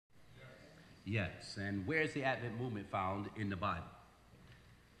Yes, and where's the Advent movement found in the Bible?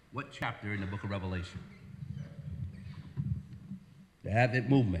 What chapter in the book of Revelation? The Advent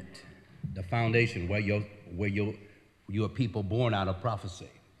movement, the foundation where you're a people born out of prophecy.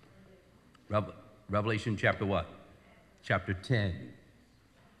 Revelation chapter what? Chapter 10.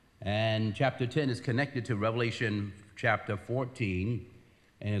 And chapter 10 is connected to Revelation chapter 14,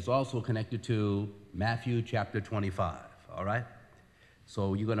 and it's also connected to Matthew chapter 25, all right?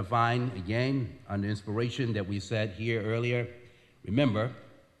 So you're going to find, again, under inspiration that we said here earlier, remember,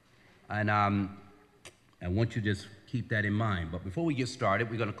 and I want you to just keep that in mind. But before we get started,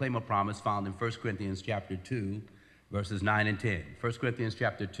 we're going to claim a promise found in 1 Corinthians chapter 2, verses 9 and 10. 1 Corinthians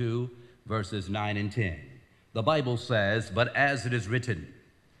chapter 2, verses 9 and 10. The Bible says, "But as it is written,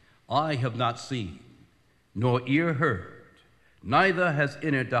 I have not seen, nor ear heard, neither has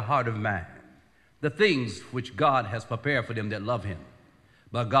entered the heart of man, the things which God has prepared for them that love him.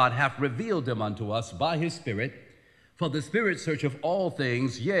 But God hath revealed them unto us by his Spirit, for the Spirit searcheth all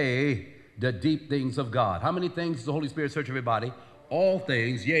things, yea, the deep things of God." How many things does the Holy Spirit search, everybody? All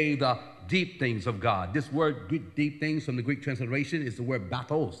things, yea, the deep things of God. This word, deep things, from the Greek transliteration is the word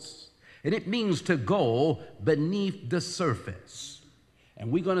bathos, and it means to go beneath the surface.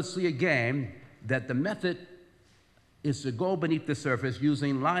 And we're going to see again that the method is to go beneath the surface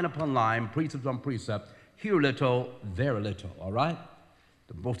using line upon line, precept on precept, here a little, there a little, all right?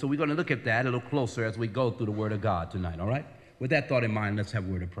 So we're going to look at that a little closer as we go through the Word of God tonight, all right? With that thought in mind, let's have a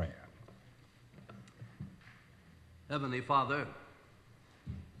word of prayer. Heavenly Father,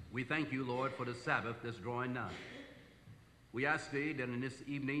 we thank you, Lord, for the Sabbath that's drawing nigh. We ask thee that in this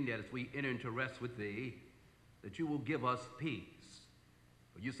evening, that as we enter into rest with thee, that you will give us peace.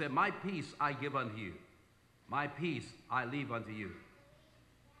 For you said, "My peace I give unto you. My peace I leave unto you.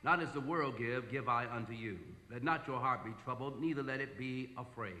 Not as the world give I unto you. Let not your heart be troubled, neither let it be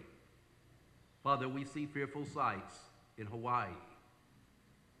afraid." Father, we see fearful sights in Hawaii.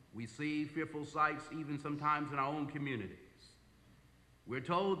 We see fearful sights even sometimes in our own communities. We're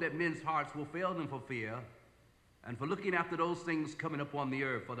told that men's hearts will fail them for fear, and for looking after those things coming upon the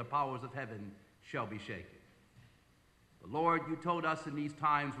earth, for the powers of heaven shall be shaken. But Lord, you told us in these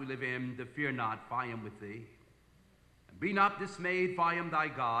times we live in to fear not, for I am with thee. And be not dismayed, for I am thy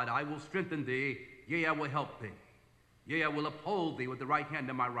God. I will strengthen thee, yea, I will help thee. Yea, I will uphold thee with the right hand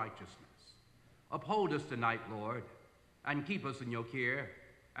of my righteousness. Uphold us tonight, Lord, and keep us in your care,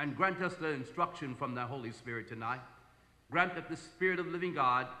 and grant us the instruction from the Holy Spirit tonight. Grant that the Spirit of the living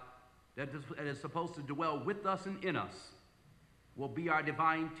God that is supposed to dwell with us and in us will be our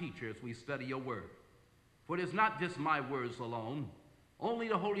divine teacher as we study your word. For it is not just my words alone. Only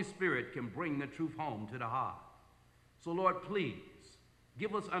the Holy Spirit can bring the truth home to the heart. So, Lord, please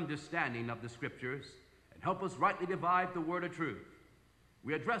give us understanding of the scriptures and help us rightly divide the word of truth.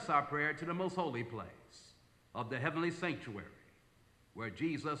 We address our prayer to the most holy place of the heavenly sanctuary, where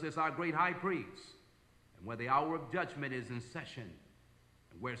Jesus is our great high priest, and where the hour of judgment is in session,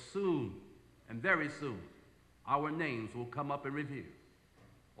 and where soon and very soon our names will come up in review.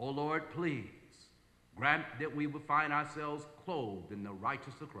 Oh, Lord, please grant that we will find ourselves clothed in the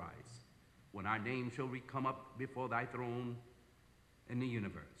righteousness of Christ when our name shall come up before thy throne in the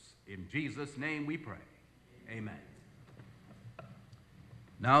universe. In Jesus' name we pray. Amen.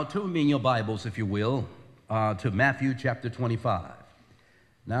 Now turn me in your Bibles, if you will, to Matthew chapter 25.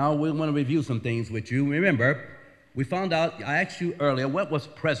 Now we want to review some things with you. Remember, we found out, I asked you earlier, what was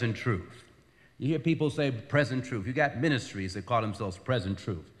present truth? You hear people say present truth. You got ministries that call themselves present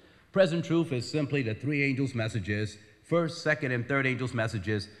truth. Present truth is simply the three angels' messages, first, second, and third angels'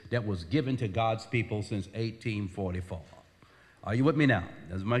 messages that was given to God's people since 1844. Are you with me now?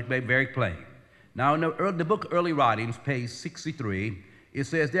 That's very plain. Now, in the book Early Writings, page 63, it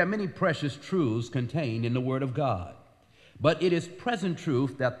says, "There are many precious truths contained in the Word of God, but it is present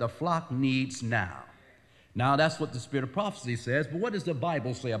truth that the flock needs now." Now, that's what the Spirit of prophecy says, but what does the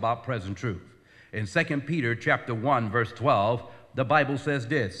Bible say about present truth? In 2 Peter chapter 1, verse 12, the Bible says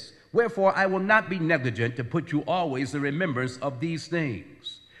this, "Wherefore I will not be negligent to put you always in remembrance of these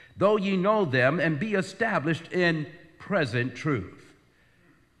things, though ye know them, and be established in present truth."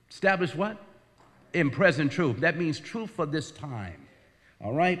 Established what? In present truth. That means truth for this time.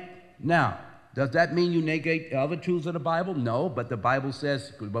 All right? Now, does that mean you negate other truths of the Bible? No, but the Bible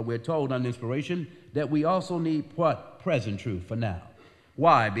says, but we're told on inspiration, that we also need what? Present truth for now.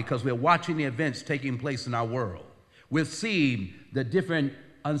 Why? Because we're watching the events taking place in our world. We're seeing the different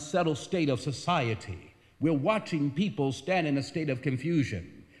unsettled state of society. We're watching people stand in a state of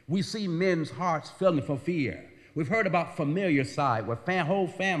confusion. We see men's hearts filling for fear. We've heard about familiarcide, where whole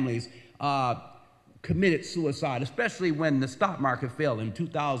families committed suicide, especially when the stock market fell in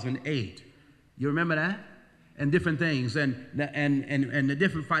 2008. You remember that? And different things, and the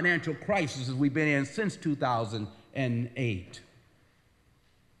different financial crises we've been in since 2008.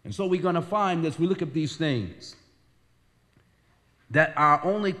 And so we're going to find, as we look at these things, that our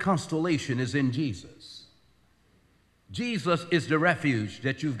only consolation is in Jesus. Jesus is the refuge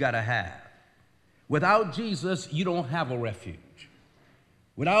that you've got to have. Without Jesus, you don't have a refuge.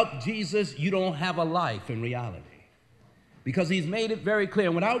 Without Jesus, you don't have a life in reality. Because he's made it very clear,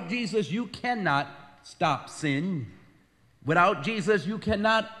 without Jesus, you cannot stop sin. Without Jesus, you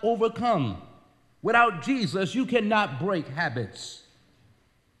cannot overcome. Without Jesus, you cannot break habits.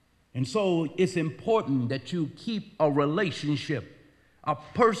 And so it's important that you keep a relationship, a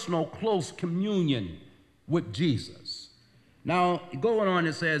personal, close communion with Jesus. Now, going on,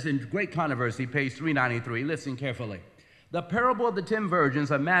 it says in Great Controversy, page 393, listen carefully. The parable of the 10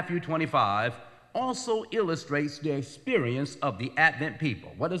 virgins of Matthew 25 also illustrates the experience of the Advent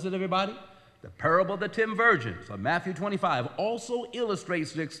people. What is it, everybody? The parable of the 10 virgins of Matthew 25 also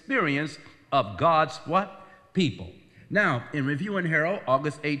illustrates the experience of God's what? People. Now, in Review and Herald,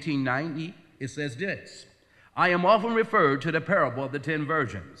 August 1890, it says this: I am often referred to the parable of the 10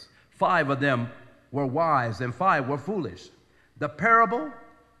 virgins. 5 of them were wise and 5 were foolish.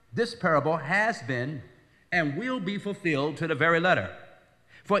 This parable has been and will be fulfilled to the very letter,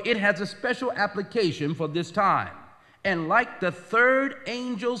 for it has a special application for this time. And like the third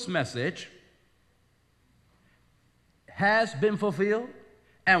angel's message has been fulfilled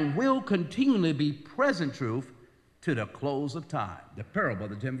and will continually be present truth to the close of time. The parable of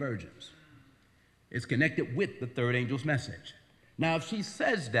the 10 virgins is connected with the third angel's message. Now, if she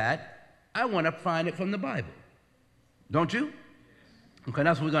says that, I want to find it from the Bible. Don't you? Okay,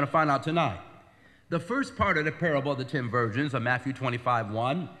 that's what we're going to find out tonight. The first part of the parable of the 10 virgins of Matthew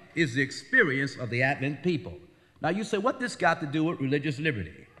 25:1 is the experience of the Advent people. Now, you say, what this got to do with religious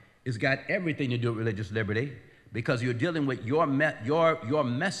liberty? It's got everything to do with religious liberty, because you're dealing with your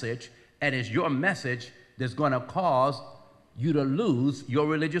message, and it's your message that's going to cause you to lose your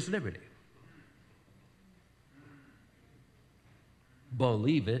religious liberty.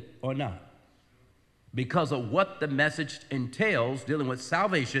 Believe it or not. Because of what the message entails, dealing with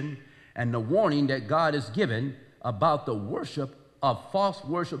salvation and the warning that God has given about the worship of false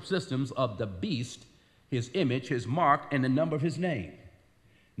worship systems of the beast, his image, his mark, and the number of his name.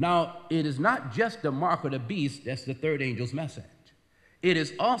 Now, it is not just the mark of the beast that's the third angel's message. It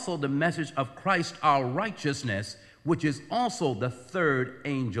is also the message of Christ, our righteousness, which is also the third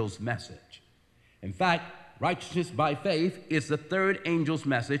angel's message. In fact, righteousness by faith is the third angel's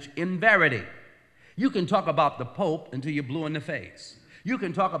message in verity. You can talk about the Pope until you're blue in the face. You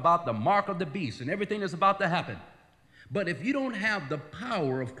can talk about the mark of the beast and everything that's about to happen. But if you don't have the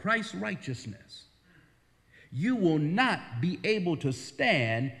power of Christ's righteousness, you will not be able to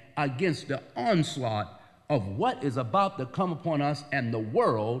stand against the onslaught of what is about to come upon us and the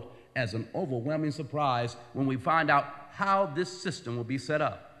world as an overwhelming surprise when we find out how this system will be set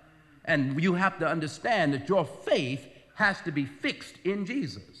up. And you have to understand that your faith has to be fixed in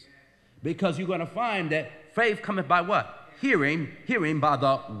Jesus, because you're going to find that faith cometh by what? Hearing by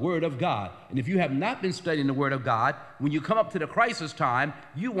the Word of God. And if you have not been studying the Word of God, when you come up to the crisis time,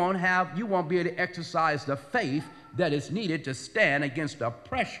 you won't be able to exercise the faith that is needed to stand against the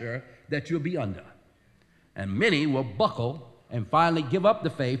pressure that you'll be under. And many will buckle and finally give up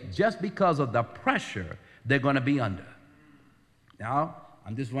the faith just because of the pressure they're going to be under. Now,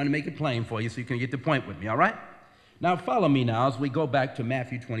 I'm just want to make it plain for you so you can get the point with me, all right? Now, follow me now as we go back to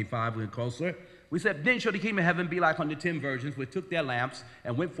Matthew 25, we're closer. We said, then shall the kingdom of heaven be like unto 10 virgins which took their lamps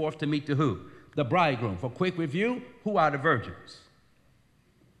and went forth to meet the who? The bridegroom. For quick review, who are the virgins?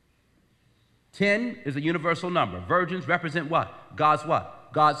 10 is a universal number. Virgins represent what? God's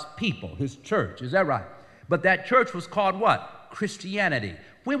what? God's people, his church. Is that right? But that church was called what? Christianity.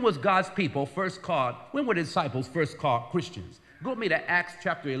 When was God's people first called? When were the disciples first called Christians? Go with me to Acts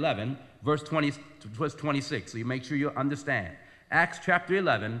chapter 11, verse 26, so you make sure you understand. Acts chapter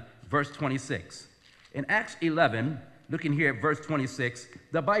 11, verse 26. In Acts 11, looking here at verse 26,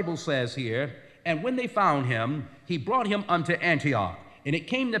 the Bible says here, and when they found him, he brought him unto Antioch. And it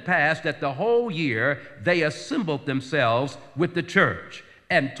came to pass that the whole year they assembled themselves with the church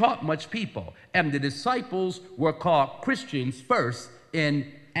and taught much people. And the disciples were called Christians first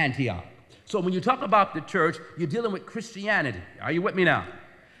in Antioch. So when you talk about the church, you're dealing with Christianity. Are you with me now?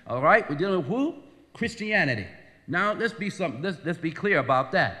 All right, we're dealing with who? Christianity. Now, let's be clear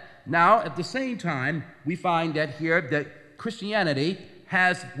about that. Now, at the same time, we find that here that Christianity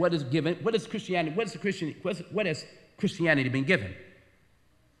has what is given. What is Christianity? What has Christianity been given?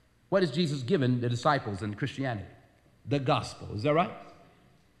 What has Jesus given the disciples in Christianity? The gospel. Is that right?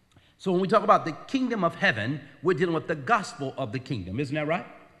 So when we talk about the kingdom of heaven, we're dealing with the gospel of the kingdom. Isn't that right?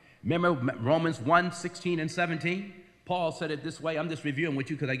 Remember Romans 1:16 and 17? Paul said it this way. I'm just reviewing with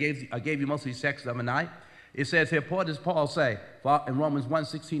you because I gave you most of these texts the other night. It says here, what does Paul say in Romans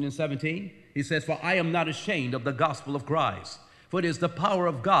 1:16 and 17? He says, "For I am not ashamed of the gospel of Christ, for it is the power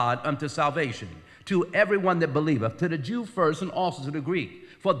of God unto salvation, to everyone that believeth, to the Jew first and also to the Greek.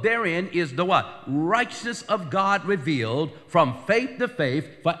 For therein is the what? Righteousness of God revealed from faith to faith.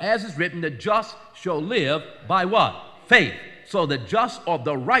 For as is written, the just shall live by what? Faith." So the just or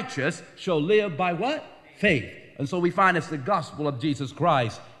the righteous shall live by what? Faith. And so we find it's the gospel of Jesus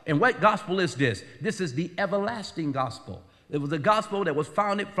Christ. And what gospel is this? This is the everlasting gospel. It was a gospel that was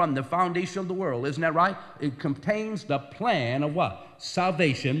founded from the foundation of the world. Isn't that right? It contains the plan of what?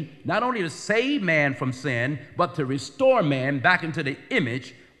 Salvation, not only to save man from sin, but to restore man back into the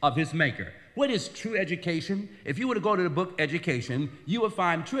image of his maker. What is true education? If you were to go to the book Education, you would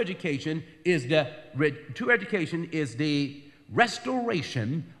find true education is the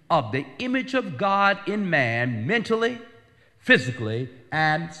restoration of the image of God in man mentally, physically,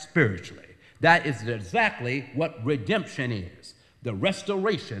 and spiritually. That is exactly what redemption is, the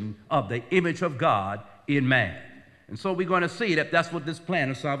restoration of the image of God in man. And so we're going to see that that's what this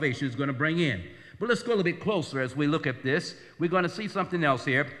plan of salvation is going to bring in. But let's go a little bit closer as we look at this. We're going to see something else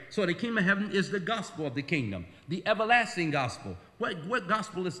here. So the kingdom of heaven is the gospel of the kingdom, the everlasting gospel. What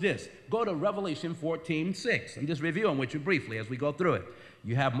gospel is this? Go to Revelation 14:6. I'm just reviewing with you briefly as we go through it.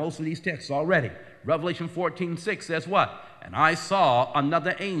 You have most of these texts already. Revelation 14:6 says what? "And I saw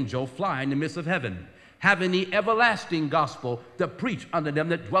another angel fly in the midst of heaven, having the everlasting gospel to preach unto them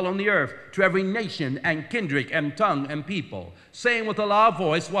that dwell on the earth, to every nation and kindred and tongue and people, saying with a loud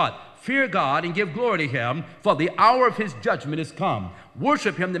voice," what? "Fear God and give glory to him, for the hour of his judgment is come.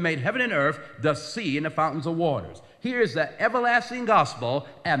 Worship him that made heaven and earth, the sea and the fountains of waters." Here is the everlasting gospel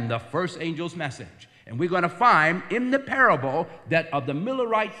and the first angel's message. And we're going to find in the parable that of the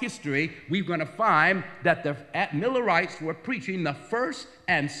Millerite history, we're going to find that the Millerites were preaching the first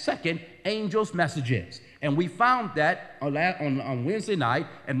and second angel's messages. And we found that on Wednesday night,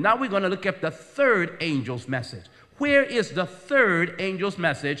 and now we're going to look at the third angel's message. Where is the third angel's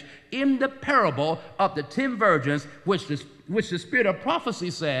message in the parable of the 10 virgins, which the spirit of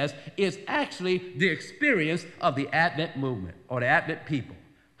prophecy says is actually the experience of the Advent movement or the Advent people?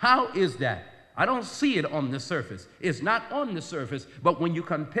 How is that? I don't see it on the surface. It's not on the surface, but when you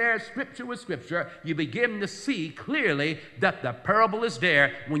compare Scripture with Scripture, you begin to see clearly that the parable is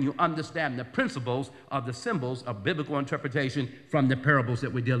there when you understand the principles of the symbols of biblical interpretation from the parables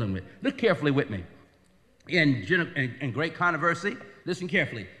that we're dealing with. Look carefully with me. In great controversy, listen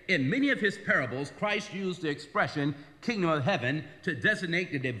carefully. In many of his parables, Christ used the expression kingdom of heaven to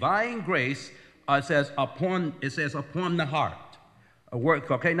designate the divine grace, it says upon the heart. A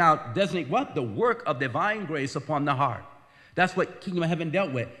work, okay, now designate what? The work of divine grace upon the heart. That's what kingdom of heaven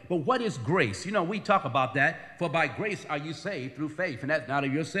dealt with. But what is grace? You know, we talk about that. For by grace are you saved through faith, and that's not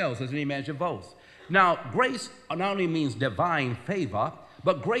of yourselves, as any man should boast. Now, grace not only means divine favor,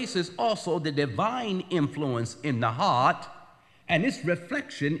 but grace is also the divine influence in the heart and its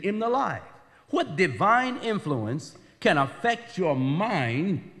reflection in the life. What divine influence can affect your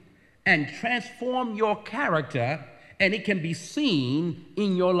mind and transform your character, and it can be seen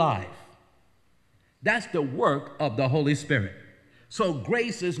in your life? That's the work of the Holy Spirit. So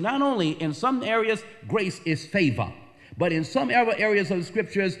grace is not only, in some areas, grace is favor, but in some other areas of the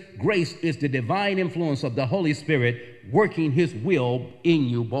Scriptures, grace is the divine influence of the Holy Spirit working his will in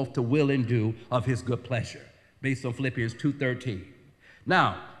you, both to will and do of his good pleasure, based on Philippians 2:13.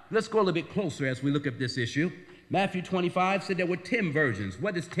 Now, let's go a little bit closer as we look at this issue. Matthew 25 said there were 10 virgins.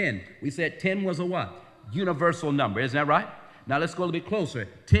 What is 10? We said 10 was a what? Universal number. Isn't that right? Now let's go a little bit closer.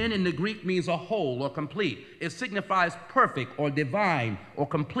 10 in the Greek means a whole or complete. It signifies perfect or divine or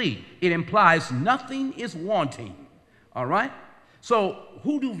complete. It implies nothing is wanting. All right? So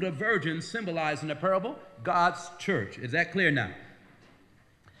who do the virgins symbolize in the parable? God's church. Is that clear now?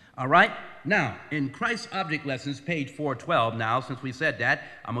 All right? Now, in Christ's Object Lessons, page 412, now, since we said that,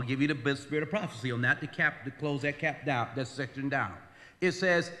 I'm going to give you the spirit of prophecy on that to close that section down. It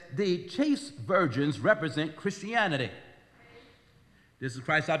says, the chaste virgins represent Christianity. This is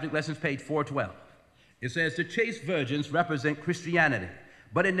Christ's Object Lessons, page 412. It says, the chaste virgins represent Christianity.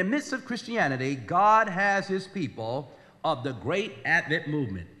 But in the midst of Christianity, God has his people of the great Advent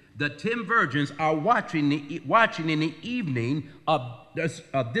movement. The 10 virgins are watching in the evening of this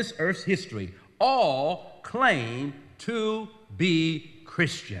earth's history. All claim to be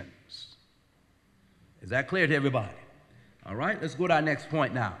Christians. Is that clear to everybody? All right, let's go to our next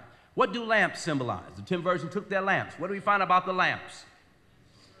point now. What do lamps symbolize? The 10 virgins took their lamps. What do we find about the lamps?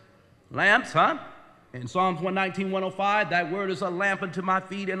 Lamps, huh? In Psalms 119, 105, that word is a lamp unto my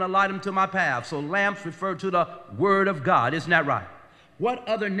feet and a light unto my path. So lamps refer to the word of God. Isn't that right? What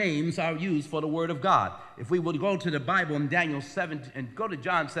other names are used for the word of God? If we would go to the Bible in Daniel 7 and go to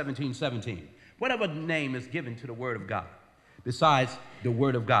John 17, 17. What other name is given to the word of God besides the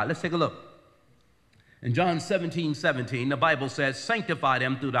word of God? Let's take a look. In John 17, 17, the Bible says, sanctify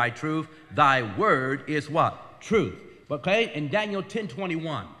them through thy truth. Thy word is what? Truth. Okay? In Daniel 10,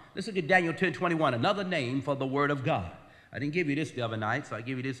 21. Let's look at Daniel 10, 21, another name for the word of God. I didn't give you this the other night, so I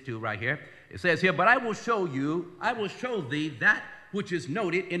give you this too right here. It says here, but I will show thee that which is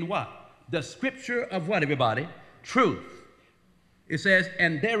noted in what? The scripture of what, everybody? Truth. It says,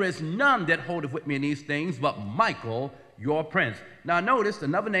 and there is none that holdeth with me in these things, but Michael, your prince. Now notice,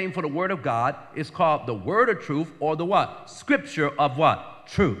 another name for the word of God is called the word of truth, or the what? Scripture of what?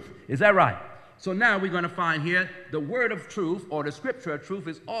 Truth. Is that right? So now we're going to find here the word of truth, or the scripture of truth,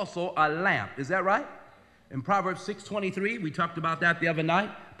 is also a lamp. Is that right? In Proverbs 6:23, we talked about that the other night.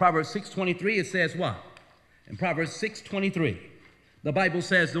 Proverbs 6:23, it says what? In Proverbs 6:23, the Bible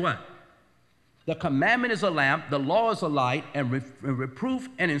says the what? The commandment is a lamp, the law is a light, and reproof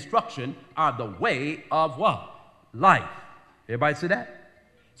and instruction are the way of what? Life. Everybody see that?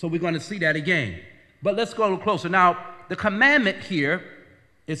 So we're going to see that again. But let's go a little closer. Now, the commandment here,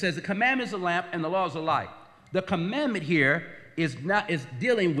 it says the commandment is a lamp and the law is a light. The commandment here is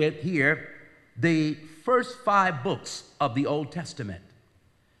dealing with here the first 5 books of the Old Testament.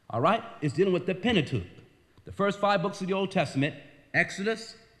 All right? It's dealing with the Pentateuch. The first 5 books of the Old Testament,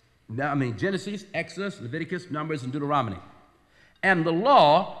 Genesis, Exodus, Leviticus, Numbers, and Deuteronomy. And the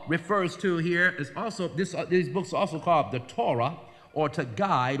law refers to here is also, these books are also called the Torah, or to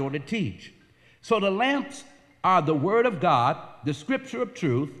guide or to teach. So the lamps are the word of God, the scripture of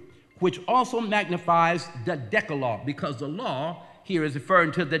truth, which also magnifies the Decalogue, because the law here is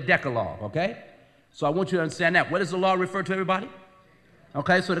referring to the Decalogue, okay? So I want you to understand that. What does the law refer to, everybody?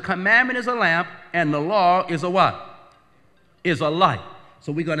 Okay, so the commandment is a lamp, and the law is a what? Is a light.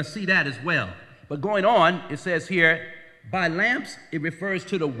 So we're going to see that as well. But going on, it says here, by lamps, it refers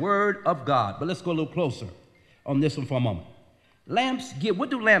to the word of God. But let's go a little closer on this one for a moment. Lamps give, what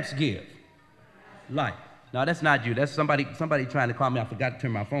do lamps give? Light. Now, that's not you. That's somebody trying to call me. I forgot to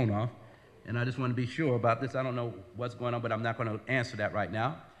turn my phone off. And I just want to be sure about this. I don't know what's going on, but I'm not going to answer that right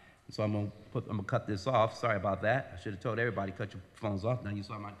now. So I'm going to cut this off. Sorry about that. I should have told everybody, cut your phones off. Now you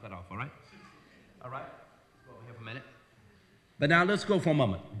saw mine cut off, all right? All right? Go over here for a minute. But now let's go for a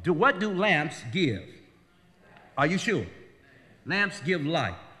moment. What do lamps give? Are you sure? Lamps give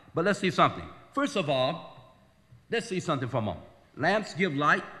light. But let's see something. First of all, let's see something for a moment. Lamps give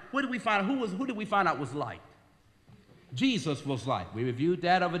light. What did we find? Who did we find out was light? Jesus was light. We reviewed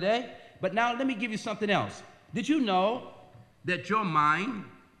that other day. But now let me give you something else. Did you know that your mind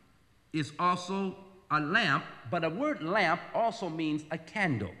is also a lamp, but the word lamp also means a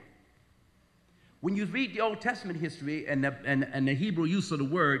candle? When you read the Old Testament history and the Hebrew use of the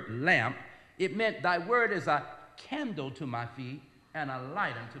word lamp, it meant thy word is a candle to my feet and a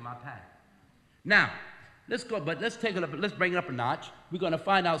light unto my path. Now, let's take it up, let's bring it up a notch. We're going to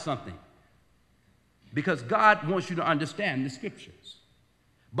find out something. Because God wants you to understand the scriptures.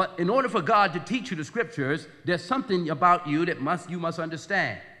 But in order for God to teach you the scriptures, there's something about you that you must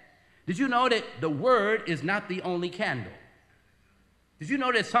understand. Did you know that the word is not the only candle? Did you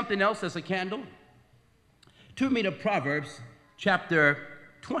know there's something else that's a candle? Turn me to Proverbs chapter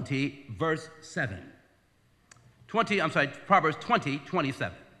 20, verse 7. Proverbs 20,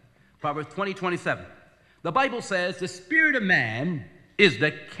 27. Proverbs 20, 27. The Bible says, the spirit of man is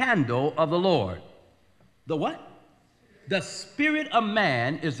the candle of the Lord. The what? The spirit of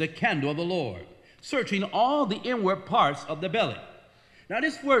man is the candle of the Lord, searching all the inward parts of the belly. Now,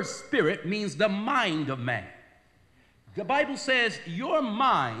 this word spirit means the mind of man. The Bible says your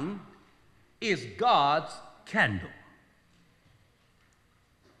mind is God's candle.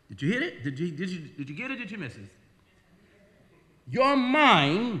 Did you hear it? Did you get it? Did you miss it? Your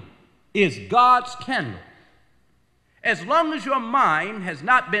mind is God's candle. As long as your mind has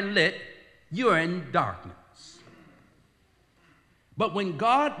not been lit, you're in darkness. But when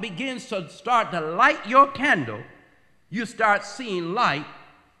God begins to start to light your candle, you start seeing light.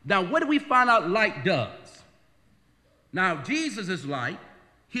 Now, what do we find out light does? Now, Jesus is light.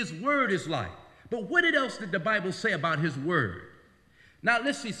 His word is light. But what else did the Bible say about his word? Now,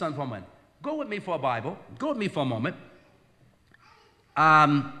 let's see something for a moment. Go with me for a Bible. Go with me for a moment.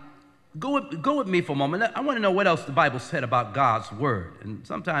 Go with me for a moment. I want to know what else the Bible said about God's word. And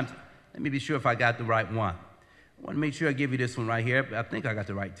sometimes, let me be sure if I got the right one. I want to make sure I give you this one right here. I think I got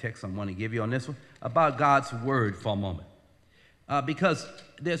the right text I want to give you on this one. About God's word for a moment. because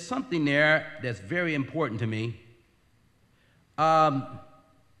there's something there that's very important to me.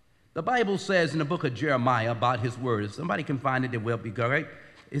 The Bible says in the book of Jeremiah about his word. If somebody can find it, it will be great.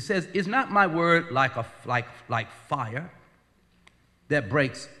 It says, "Is not my word like fire that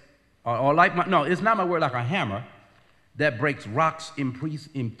breaks, it's not my word like a hammer that breaks rocks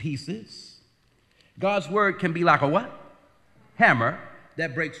in pieces." God's word can be like a what? Hammer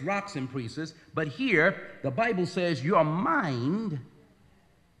that breaks rocks in pieces. But here, the Bible says your mind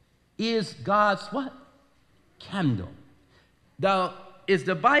is God's what? Candle. Now, is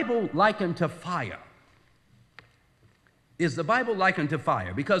the Bible likened to fire? Is the Bible likened to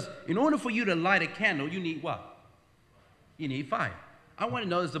fire? Because in order for you to light a candle, you need what? You need fire. I want to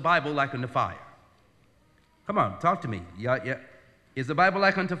know, is the Bible likened to fire? Come on, talk to me. Yeah. Is the Bible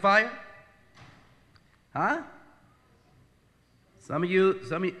likened to fire? Huh? Some of you,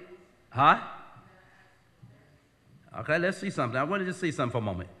 huh? Okay, let's see something. I want to just see something for a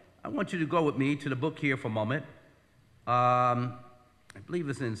moment. I want you to go with me to the book here for a moment. I believe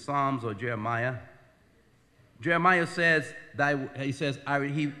it's in Psalms or Jeremiah. Jeremiah says that he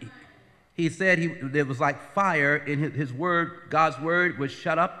said there was like fire in his word. God's word was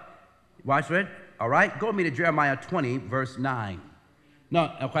shut up. Watch it. All right, go with me to Jeremiah 20, verse 9.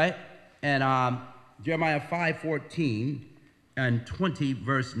 No, okay, and Jeremiah 5:14 and 20,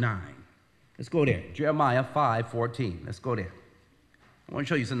 verse 9. Let's go there. Jeremiah 5:14. Let's go there. I want to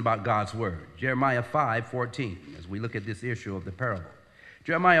show you something about God's word. Jeremiah 5:14, as we look at this issue of the parable.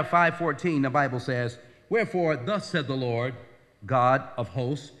 Jeremiah 5:14, the Bible says, "Wherefore thus said the Lord, God of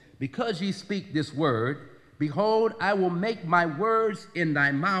hosts, because ye speak this word, behold, I will make my words in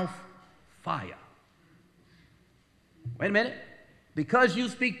thy mouth fire." Wait a minute. Because you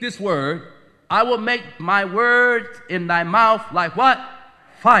speak this word, I will make my words in thy mouth like what?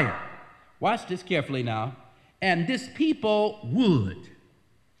 Fire. Watch this carefully now. "And this people wood,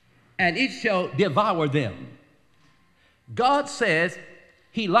 and it shall devour them." God says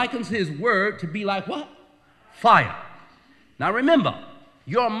he likens his word to be like what? Fire. Now remember,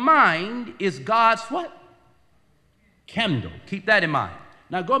 your mind is God's what? Candle. Keep that in mind.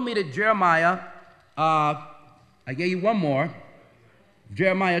 Now go with me to Jeremiah. I gave you one more.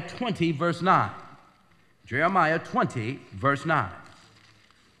 Jeremiah 20, verse 9. Jeremiah 20, verse 9.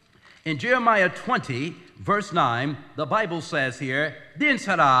 In Jeremiah 20, verse 9, the Bible says here, "Then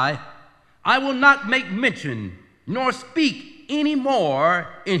said I will not make mention nor speak any more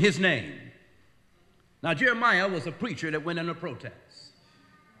in his name." Now, Jeremiah was a preacher that went into protest.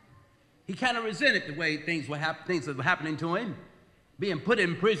 He kind of resented the way things were happening to him, being put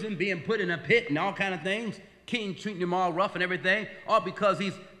in prison, being put in a pit, and all kind of things. King treating him all rough and everything, all because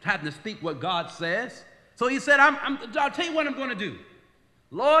he's having to speak what God says. So he said, I'll tell you what I'm going to do.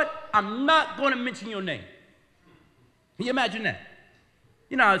 Lord, I'm not going to mention your name. Can you imagine that?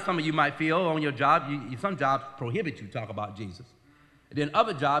 You know how some of you might feel on your job. Some jobs prohibit you to talk about Jesus. And then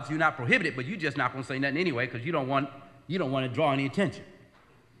other jobs, you're not prohibited, but you're just not going to say nothing anyway because you don't want to draw any attention.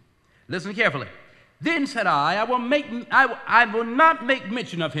 Listen carefully. "Then said I will not make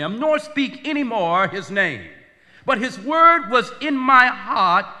mention of him, nor speak any more his name. But his word was in my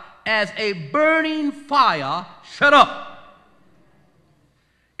heart as a burning fire shut up."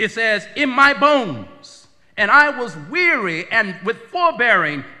 It says, "in my bones, and I was weary and with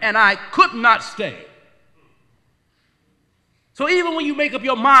forbearing, and I could not stay." So even when you make up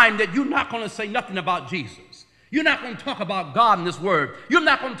your mind that you're not going to say nothing about Jesus, you're not going to talk about God in this word, you're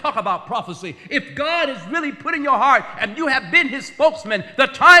not going to talk about prophecy, if God is really put in your heart and you have been his spokesman, the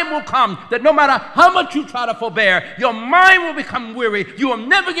time will come that no matter how much you try to forbear, your mind will become weary. You will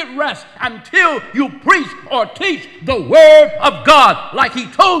never get rest until you preach or teach the word of God like he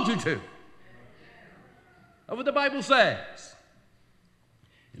told you to. That's what the Bible says.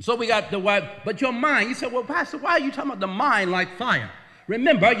 And so we got the word, but your mind, you said, well, Pastor, why are you talking about the mind like fire?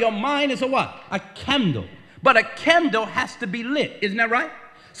 Remember, your mind is a what? A candle. But a candle has to be lit. Isn't that right?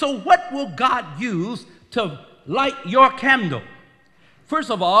 So what will God use to light your candle?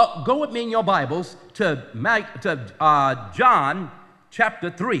 First of all, go with me in your Bibles to John chapter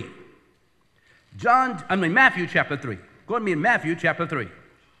 3. Matthew chapter 3. Go with me in Matthew chapter 3.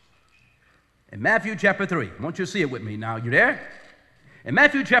 In Matthew chapter 3. I want you to see it with me now. You there? In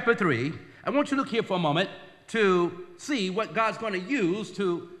Matthew chapter 3, I want you to look here for a moment to see what God's going to use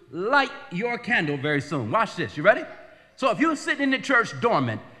to light your candle very soon. Watch this. You ready? So if you're sitting in the church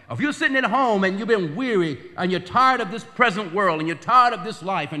dormant, if you're sitting at home and you've been weary and you're tired of this present world and you're tired of this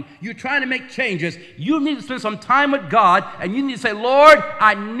life and you're trying to make changes, you need to spend some time with God and you need to say, Lord,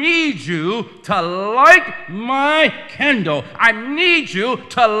 I need you to light my candle. I need you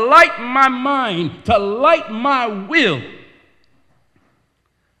to light my mind, to light my will.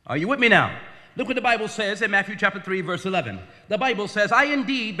 Are you with me now? Look what the Bible says in Matthew chapter 3, verse 11. The Bible says, I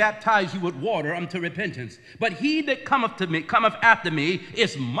indeed baptize you with water unto repentance, but he that cometh after me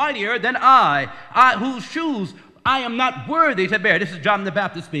is mightier than I whose shoes I am not worthy to bear. This is John the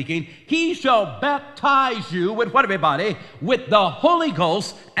Baptist speaking. He shall baptize you with what, everybody? With the Holy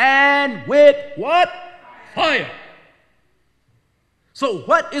Ghost and with what? Fire. So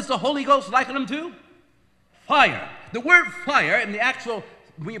what is the Holy Ghost likened unto? Fire. The word fire in the actual,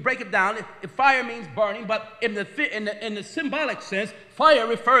 when you break it down, fire means burning, but in the symbolic sense, fire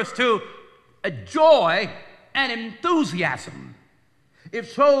refers to a joy and enthusiasm. It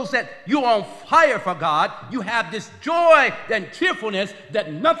shows that you're on fire for God. You have this joy and cheerfulness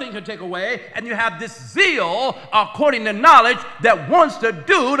that nothing can take away, and you have this zeal according to knowledge that wants to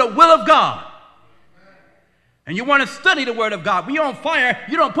do the will of God. And you want to study the Word of God. When you're on fire,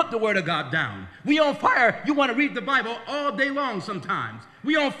 you don't put the Word of God down. When you're on fire, you want to read the Bible all day long sometimes.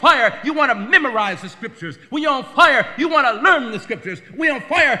 When you're on fire, you want to memorize the Scriptures. When you're on fire, you want to learn the Scriptures. When you're on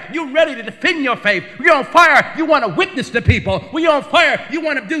fire, you're ready to defend your faith. When you're on fire, you want to witness to people. When you're on fire, you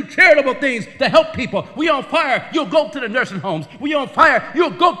want to do charitable things to help people. When you're on fire, you'll go to the nursing homes. When you're on fire,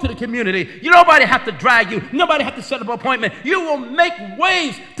 you'll go to the community. Nobody have to drag you. Nobody have to set up an appointment. You will make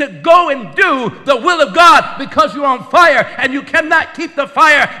ways to go and do the will of God because you're on fire, and you cannot keep the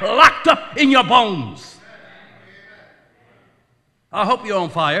fire locked up in your bones. I hope you're on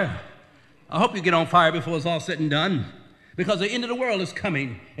fire. I hope you get on fire before it's all said and done, because the end of the world is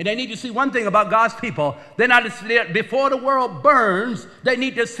coming, and they need to see one thing about God's people. Before the world burns, they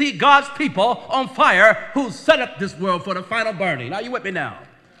need to see God's people on fire who set up this world for the final burning. Are you with me now?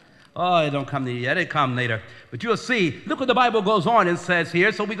 Oh, it don't come to you yet. It come later. But you'll see. Look what the Bible goes on and says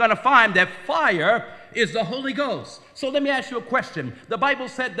here. So we're going to find that fire is the Holy Ghost. So let me ask you a question. The Bible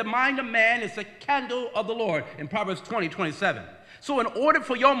said the mind of man is the candle of the Lord in Proverbs 20:27. So in order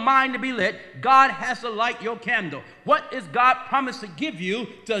for your mind to be lit, God has to light your candle. What is God promised to give you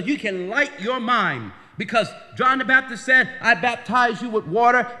so you can light your mind? Because John the Baptist said, I baptize you with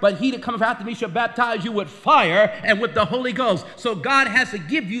water, but he that cometh after me shall baptize you with fire and with the Holy Ghost. So God has to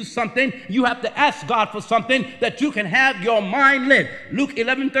give you something. You have to ask God for something that you can have your mind lit. Luke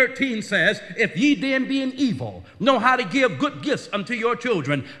 11:13 says, if ye then being evil know how to give good gifts unto your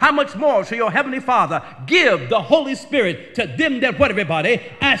children, how much more shall your heavenly Father give the Holy Spirit to them that, what, everybody?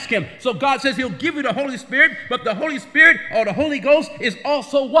 Ask him. So God says he'll give you the Holy Spirit, but the Holy Spirit or the Holy Ghost is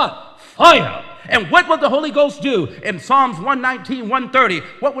also what? Fire. And what will the Holy Ghost do? In Psalms 119, 130,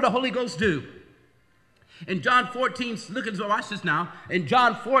 what will the Holy Ghost do? In John 14, look at, watch this now. In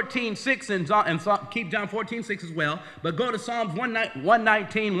John 14, 6, and keep John 14, 6 as well, but go to Psalms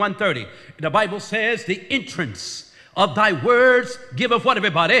 119, 130. The Bible says, the entrance of thy words giveth what,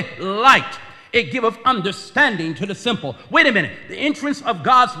 everybody? Light. It giveth understanding to the simple. Wait a minute. The entrance of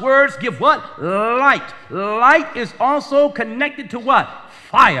God's words give what? Light. Light is also connected to what?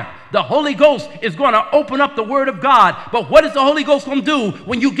 Fire. The Holy Ghost is going to open up the Word of God. But what is the Holy Ghost going to do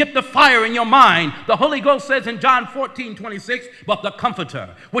when you get the fire in your mind? The Holy Ghost says in John 14:26, but the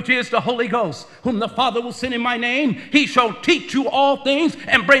Comforter, which is the Holy Ghost, whom the Father will send in my name, he shall teach you all things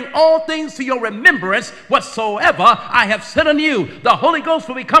and bring all things to your remembrance whatsoever I have said unto you. The Holy Ghost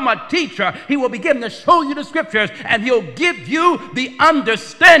will become a teacher. He will begin to show you the Scriptures, and he'll give you the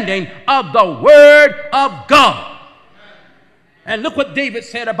understanding of the Word of God. And look what David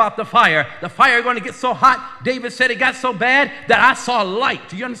said about the fire. The fire is going to get so hot, David said it got so bad that I saw light.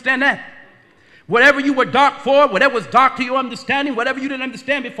 Do you understand that? Whatever you were dark for, whatever was dark to your understanding, whatever you didn't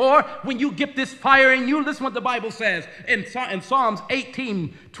understand before, when you get this fire in you, listen what the Bible says in Psalms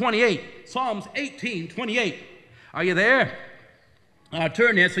 18:28. Psalms 18:28. Are you there?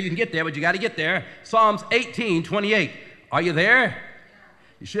 Turn there so you can get there, but you got to get there. Psalms 18:28. Are you there?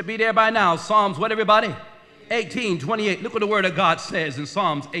 You should be there by now. Psalms what, everybody? 18:28. Look what the Word of God says in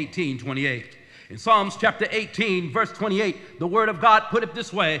Psalms 18:28. In Psalms chapter 18, verse 28, the Word of God put it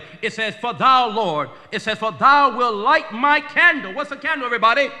this way. It says, for thou, Lord, it says, for thou will light my candle. What's a candle,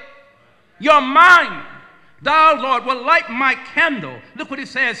 everybody? Your mind. Thou, Lord, will light my candle. Look what it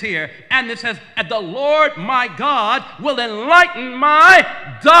says here. And it says, and the Lord my God will enlighten my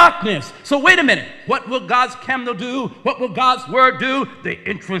darkness. So wait a minute. What will God's candle do? What will God's word do? The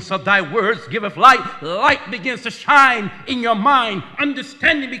entrance of thy words giveth light. Light begins to shine in your mind.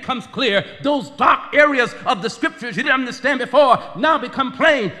 Understanding becomes clear. Those dark areas of the Scriptures you didn't understand before now become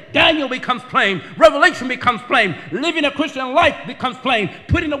plain. Daniel becomes plain. Revelation becomes plain. Living a Christian life becomes plain.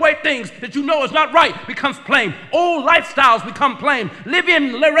 Putting away things that you know is not right becomes plain. Old lifestyles become plain.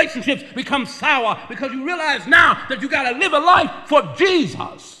 Living relationships become sour because you realize now that you got to live a life for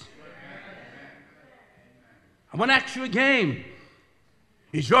Jesus. I want to ask you again.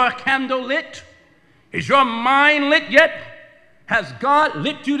 Is your candle lit? Is your mind lit yet? Has God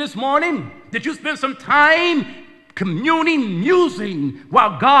lit you this morning? Did you spend some time communing, musing,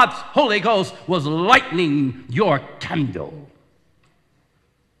 while God's Holy Ghost was lighting your candle?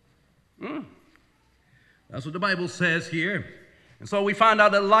 That's what the Bible says here. And so we find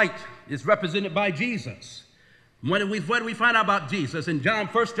out that light is represented by Jesus. What do we find out about Jesus? In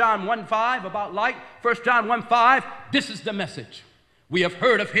 1 John 1:5 about light, 1 John 1:5, this is the message. We have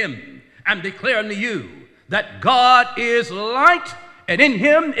heard of him and declare unto you that God is light, and in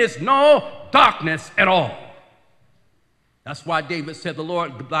him is no darkness at all. That's why David said, the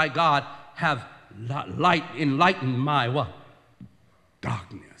Lord thy God have light, enlightened my what?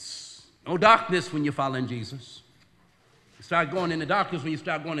 Darkness. No darkness when you're following Jesus. You start going into darkness when you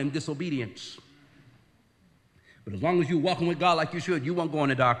start going in disobedience. But as long as you're walking with God like you should, you won't go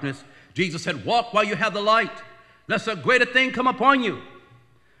into darkness. Jesus said, walk while you have the light, lest a greater thing come upon you.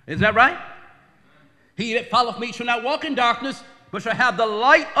 Isn't that right? He that followeth me shall not walk in darkness, but shall have the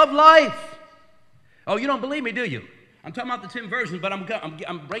light of life. Oh, you don't believe me, do you? I'm talking about the 10 versions, but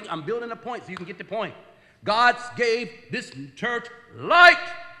I'm building a point so you can get the point. God gave this church light.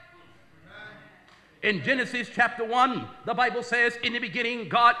 In Genesis chapter 1, the Bible says, in the beginning,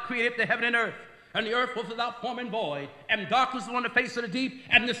 God created the heaven and earth. And the earth was without form and void, and darkness was on the face of the deep,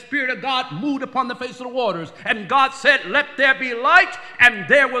 and the Spirit of God moved upon the face of the waters. And God said, let there be light, and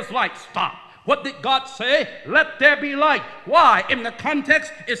there was light. Stop. What did God say? Let there be light. Why? In the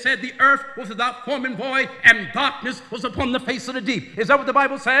context, it said the earth was without form and void, and darkness was upon the face of the deep. Is that what the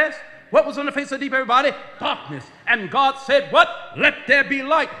Bible says? What was on the face of the deep, everybody? Darkness. And God said, what? Let there be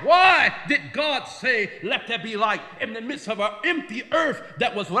light. Why did God say, let there be light in the midst of an empty earth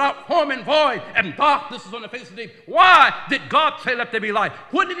that was without form and void, and darkness was on the face of the deep? Why did God say, let there be light?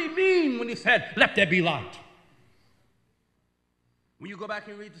 What did he mean when he said, let there be light? When you go back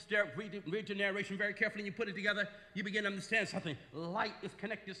and read the narration very carefully and you put it together, you begin to understand something. Light is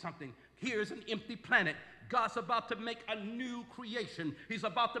connected to something. Here's an empty planet. God's about to make a new creation. He's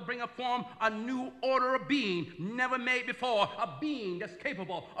about to bring a new order of being, never made before. A being that's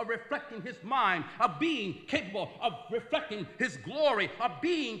capable of reflecting his mind. A being capable of reflecting his glory. A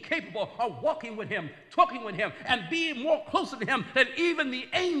being capable of walking with him, talking with him, and being more closer to him than even the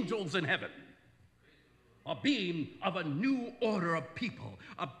angels in heaven. A being of a new order of people,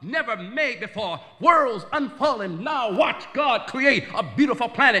 never made before, worlds unfallen. Now watch God create a beautiful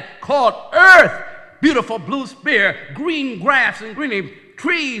planet called Earth. Beautiful blue sphere, green grass and greenery,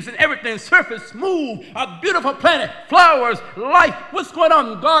 trees and everything, surface smooth, a beautiful planet, flowers, life. What's going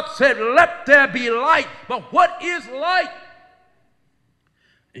on? God said, let there be light. But what is light?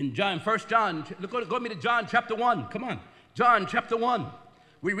 In 1 John, go with me to John chapter 1. Come on. John chapter 1.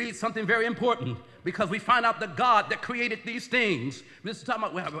 We read something very important because we find out the God that created these things. This is talking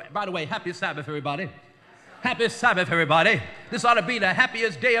about, by the way, happy Sabbath, everybody. Happy Sabbath, everybody. This ought to be the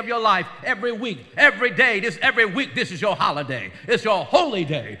happiest day of your life every week, every day. Every week, this is your holiday. It's your holy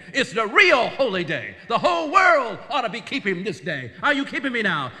day. It's the real holy day. The whole world ought to be keeping this day. Are you keeping me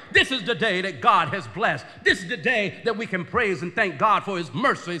now? This is the day that God has blessed. This is the day that we can praise and thank God for his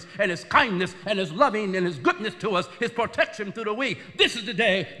mercies and his kindness and his loving and his goodness to us, his protection through the week. This is the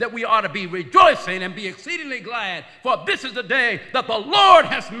day that we ought to be rejoicing and be exceedingly glad, for this is the day that the Lord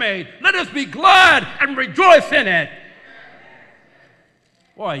has made. Let us be glad and rejoice in it.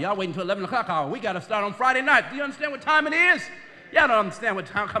 Boy, y'all waiting until 11 o'clock hour. We got to start on Friday night. Do you understand what time it is? Y'all don't understand what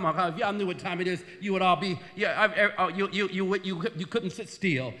time. Come on, if y'all knew what time it is, you would all be. You couldn't sit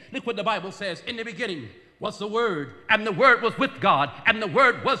still. Look what the Bible says. In the beginning was the Word, and the Word was with God, and the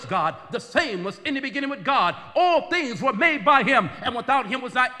Word was God. The same was in the beginning with God. All things were made by him, and without him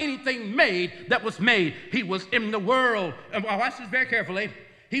was not anything made that was made. He was in the world. And watch this very carefully.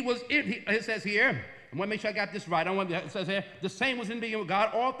 He was in. It says here. I want to make sure I got this right. It says here, the same was in the beginning with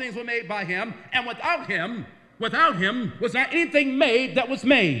God. All things were made by him, and without him was not anything made that was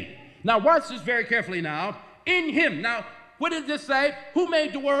made. Now watch this very carefully now. In him. Now, what did this say? Who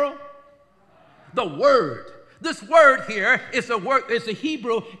made the world? The Word. This word here is a word, it's a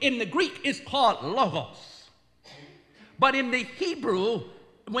Hebrew. In the Greek, it's called logos. But in the Hebrew,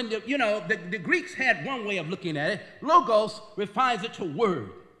 when the Greeks had one way of looking at it, logos refines it to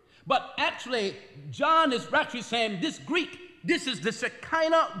word. But actually, John is actually saying this is the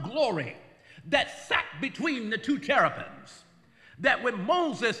Shekinah glory that sat between the two cherubims. That when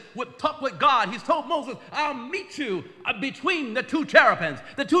Moses would talk with God, he told Moses, I'll meet you between the two cherubims.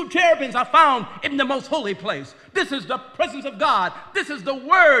 The two cherubims are found in the most holy place. This is the presence of God. This is the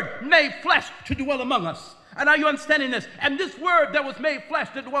Word made flesh to dwell among us. And are you understanding this? And this word that was made flesh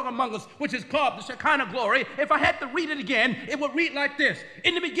that dwelt among us, which is called the Shekinah glory, if I had to read it again, it would read like this.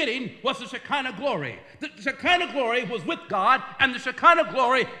 In the beginning was the Shekinah glory. The Shekinah glory was with God, and the Shekinah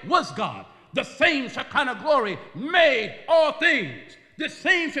glory was God. The same Shekinah glory made all things. The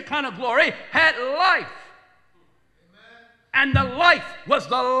same Shekinah glory had life. And the life was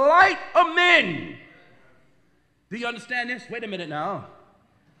the light of men. Do you understand this? Wait a minute now.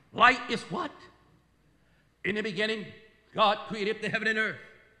 Light is what? In the beginning, God created the heaven and earth.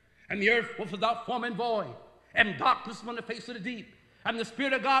 And the earth was without form and void. And darkness was on the face of the deep. And the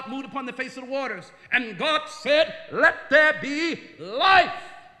Spirit of God moved upon the face of the waters. And God said, let there be life.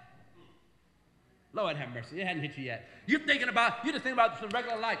 Lord have mercy. It hadn't hit you yet. You're just thinking about the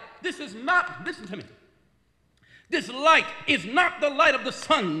regular light. This is not, listen to me. This light is not the light of the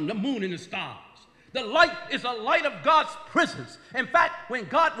sun, the moon, and the stars. The light is the light of God's presence. In fact, when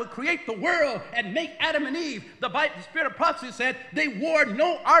God would create the world and make Adam and Eve, the Spirit of prophecy said they wore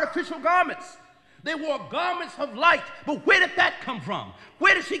no artificial garments. They wore garments of light. But where did that come from?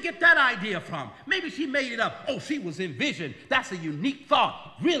 Where did she get that idea from? Maybe she made it up. Oh, she was in vision. That's a unique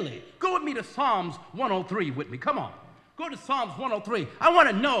thought. Really? Go with me to Psalms 103 with me. Come on. Go to Psalms 103. I want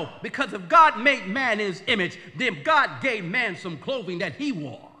to know, because if God made man in his image, then God gave man some clothing that he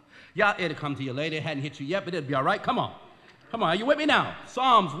wore. Y'all, it'll come to you later. It hadn't hit you yet, but it'll be all right. Come on. Come on. Are you with me now?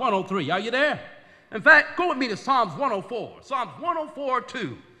 Psalms 103. Are you there? In fact, go with me to Psalms 104. Psalms 104,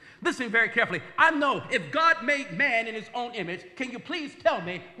 2. Listen very carefully. I know if God made man in his own image, can you please tell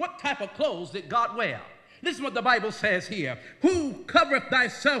me what type of clothes did God wear? Listen what the Bible says here. Who covereth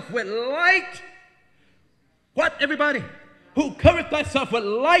thyself with light? What, everybody? Who covereth thyself with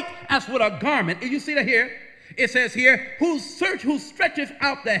light as with a garment. You see that here? It says here, who stretcheth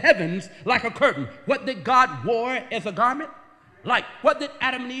out the heavens like a curtain. What did God wear as a garment? Light. What did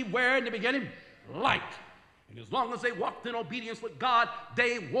Adam and Eve wear in the beginning? Light. And as long as they walked in obedience with God,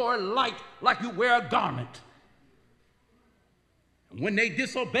 they wore light like you wear a garment. And when they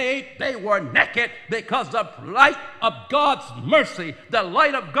disobeyed, they were naked, because the light of God's mercy, the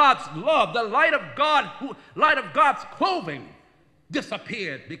light of God's love, the light of God's clothing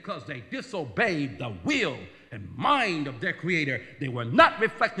disappeared because they disobeyed the will and mind of their Creator. They were not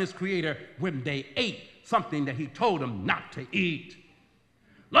reflecting His Creator when they ate something that He told them not to eat.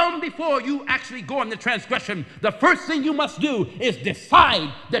 Long before you actually go into transgression, the first thing you must do is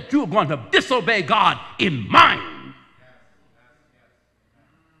decide that you're going to disobey God in mind.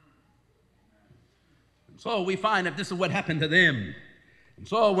 And so we find that this is what happened to them. And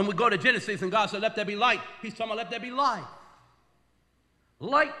so when we go to Genesis and God said, let there be light, He's talking about let there be life.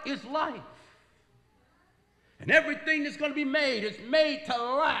 Light is life. And everything that's going to be made is made to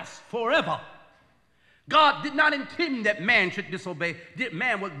last forever. God did not intend that man should disobey, that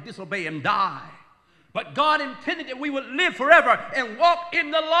man would disobey and die. But God intended that we would live forever and walk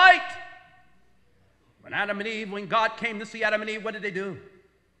in the light. When God came to see Adam and Eve, what did they do?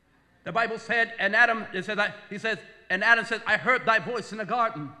 The Bible said, and Adam says, I heard thy voice in the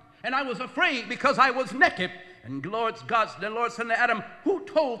garden, and I was afraid because I was naked. And the Lord said to Adam, who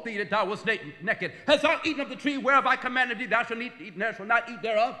told thee that thou wast naked? Hast thou eaten of the tree whereof I commanded thee, thou shalt not eat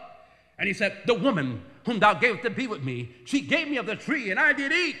thereof? And he said, the woman whom thou gavest to be with me, she gave me of the tree, and I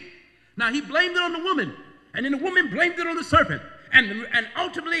did eat. Now he blamed it on the woman, and then the woman blamed it on the serpent. And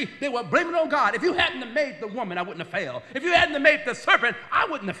ultimately, they were blaming it on God. If you hadn't have made the woman, I wouldn't have failed. If you hadn't have made the serpent, I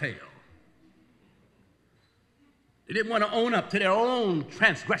wouldn't have failed. They didn't want to own up to their own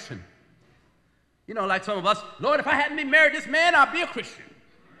transgression. You know, like some of us, Lord, if I hadn't been married to this man, I'd be a Christian.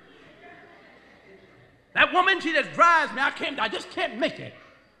 That woman, she just drives me. I just can't make it.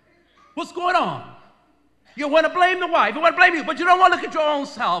 What's going on? You want to blame the wife. You want to blame you, but you don't want to look at your own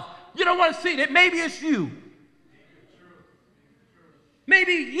self. You don't want to see that maybe it's you.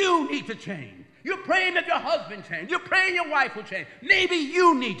 Maybe you need to change. You're praying that your husband change. You're praying your wife will change. Maybe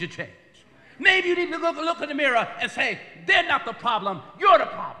you need to change. Maybe you need to look in the mirror and say, they're not the problem, you're the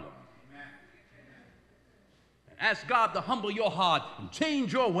problem. And ask God to humble your heart and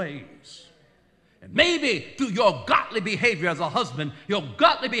change your ways. And maybe through your godly behavior as a husband, your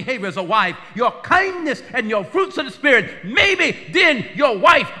godly behavior as a wife, your kindness and your fruits of the Spirit, maybe then your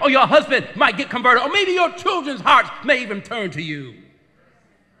wife or your husband might get converted, or maybe your children's hearts may even turn to you.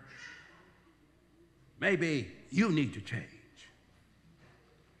 Maybe you need to change.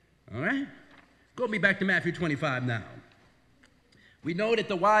 All right? Go with me back to Matthew 25 now. We know that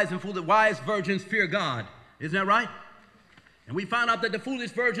the wise virgins fear God. Isn't that right? And we found out that the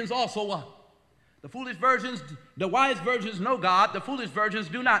foolish virgins also what? The wise virgins know God. The foolish virgins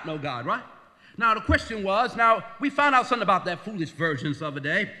do not know God, right? Now, the question was, now, we found out something about that foolish virgins the other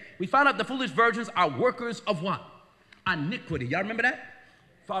day. We found out the foolish virgins are workers of what? Iniquity. Y'all remember that?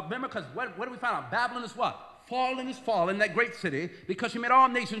 So remember, because what do we find out? Babylon is what? Fallen, that great city, because she made all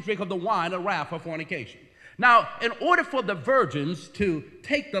nations drink of the wine of wrath of fornication. Now, in order for the virgins to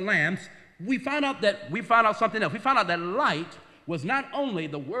take the lamps, we found out something else. We found out that light was not only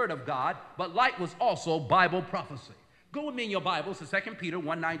the word of God, but light was also Bible prophecy. Go with me in your Bibles to 2 Peter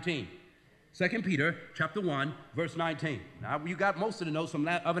 1:19. 2 Peter chapter 1, verse 19. Now, you got most of the notes from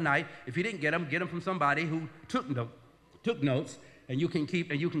that other night. If you didn't get them from somebody who took notes, and you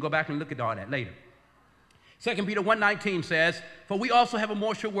can go back and look at all that later. 2 Peter 1:19 says, "For we also have a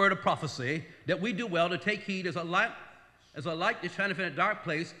more sure word of prophecy, that we do well to take heed as a light that shineth in a dark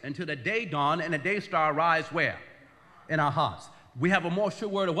place, until the day dawn and the day star rise where? In our hearts." We have a more sure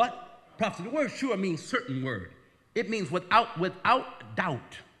word of what? Prophecy. The word sure means certain word. It means without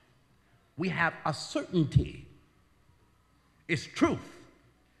doubt. We have a certainty. It's truth,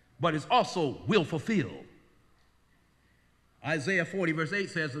 but it's also will fulfill. Isaiah 40, verse 8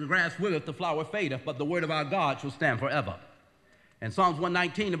 says, "The grass withereth, the flower fadeth, but the word of our God shall stand forever." And Psalms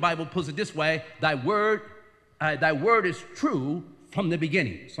 119, the Bible puts it this way, thy word is true from the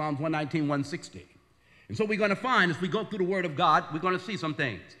beginning. Psalms 119, 160. And so we're going to find, as we go through the word of God, we're going to see some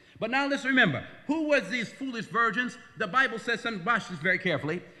things. But now let's remember, who was these foolish virgins? The Bible says something, watch this very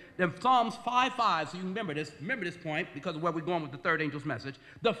carefully. In Psalms 5:5, so you can remember this point, because of where we're going with the third angel's message.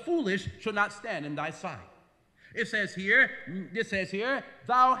 "The foolish shall not stand in thy sight." It says here,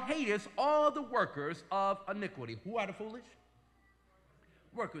 "Thou hatest all the workers of iniquity." Who are the foolish?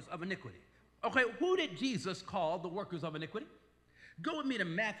 Workers of iniquity. Okay, who did Jesus call the workers of iniquity? Go with me to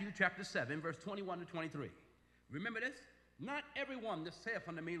Matthew chapter 7, verse 21 to 23. Remember this? "Not everyone that saith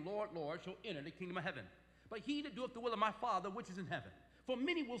unto me, Lord, Lord, shall enter the kingdom of heaven, but he that doeth the will of my Father which is in heaven. For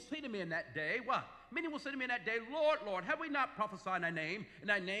many will say to me in that day," what? "Many will say to me in that day, Lord, Lord, have we not prophesied in thy name? In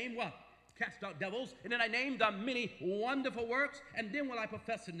thy name what? Cast out devils, and in thy name done many wonderful works, and then will I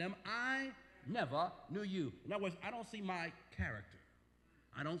profess in them, I never knew you." In other words, I don't see my character.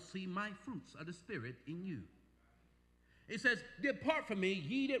 I don't see my fruits of the Spirit in you. It says, "Depart from me,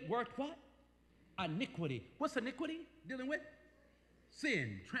 ye that work" what? Iniquity. What's iniquity? Dealing with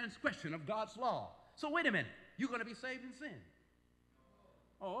sin, transgression of God's law. So wait a minute, you're going to be saved in sin?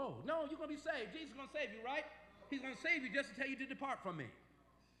 Oh, no, you're going to be saved. Jesus is going to save you, right? He's going to save you just to tell you to depart from me.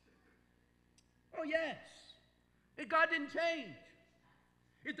 Oh, yes. If God didn't change.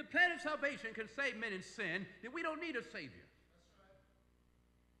 If the plan of salvation can save men in sin, then we don't need a Savior.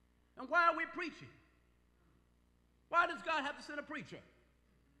 And why are we preaching? Why does God have to send a preacher?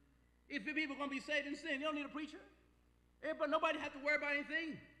 If the people are going to be saved in sin, you don't need a preacher. But nobody has to worry about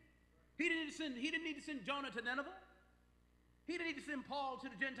anything. He didn't need to send Jonah to Nineveh. He didn't need to send Paul to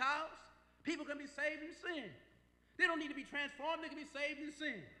the Gentiles. People can be saved in sin. They don't need to be transformed. They can be saved in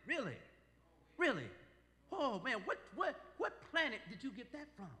sin. Really? Really? Oh, man, what planet did you get that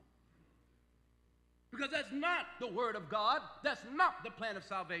from? Because that's not the word of God. That's not the plan of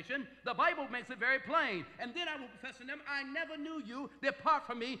salvation. The Bible makes it very plain. "And then I will profess in them, I never knew you. Depart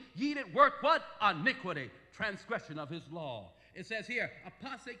from me, ye that work" what? Iniquity, transgression of his law. It says here,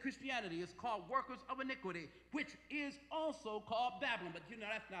 apostate Christianity is called workers of iniquity, which is also called Babylon. But you know,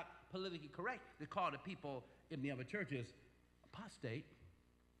 that's not politically correct. They call the people in the other churches apostate.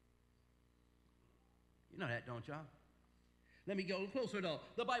 You know that, don't y'all? Let me go closer, though.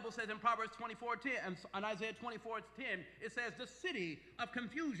 The Bible says in Proverbs 24:10 and Isaiah 24:10, it says, "The city of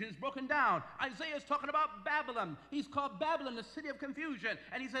confusion is broken down." Isaiah is talking about Babylon. He's called Babylon, the city of confusion.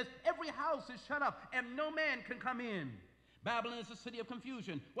 And he says, every house is shut up, and no man can come in. Babylon is the city of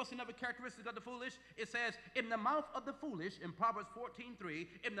confusion. What's another characteristic of the foolish? It says, "In the mouth of the foolish," in Proverbs 14:3,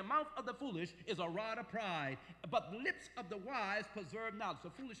 "in the mouth of the foolish is a rod of pride, but the lips of the wise preserve knowledge." So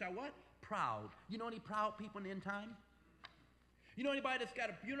foolish are what? Proud. You know any proud people in the end time? You know anybody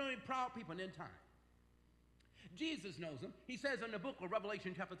you know any proud people in the end time? Jesus knows them. He says in the book of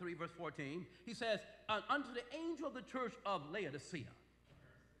Revelation chapter 3, verse 14, he says, "Unto the angel of the church of Laodicea,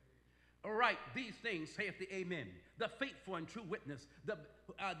 write these things, saith the Amen, the faithful and true witness,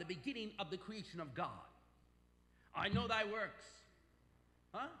 the beginning of the creation of God. I know thy works."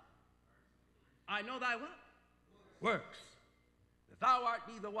 Huh? I know thy what? Works. That thou art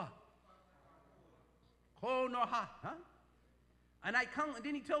neither what? Cold nor hot. Huh? And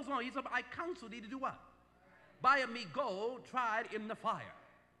then he tells on, he said, "I counsel thee to do what? Buy of me gold tried in the fire.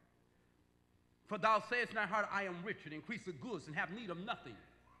 For thou sayest in thy heart, I am rich and increase of goods and have need of nothing.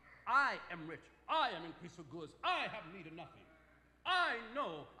 I am rich. I am increase of goods. I have need of nothing. I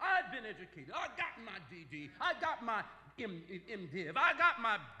know. I've been educated. I got my DD. I got my MDiv. I got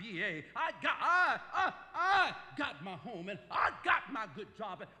my BA. I got my home, and I got my good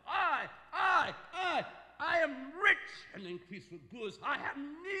job, and I am rich and increased with goods. I have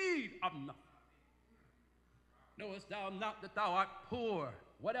need of nothing. Knowest thou not that thou art poor?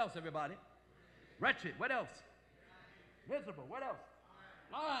 What else, everybody? Wretched. What else? Miserable. What else?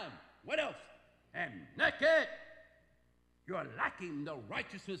 Blind. What else? And naked. You're lacking the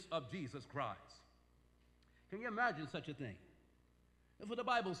righteousness of Jesus Christ. Can you imagine such a thing? That's what the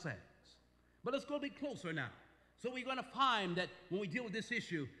Bible says. But let's go a bit closer now. So we're going to find that when we deal with this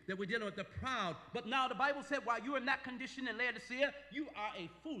issue, that we're dealing with the proud. But now the Bible said, while you're in that condition in Laodicea, you are a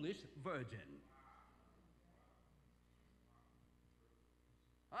foolish virgin.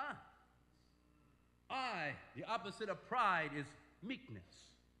 The opposite of pride is meekness.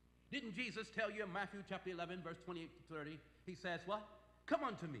 Didn't Jesus tell you in Matthew chapter 11, verse 28 to 30, he says what? Come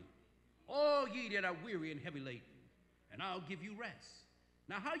unto me, all ye that are weary and heavy laden, and I'll give you rest.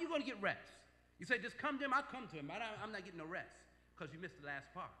 Now, how are you going to get rest? You say, just come to him, I'll come to him, but I'm not getting no rest, because you missed the last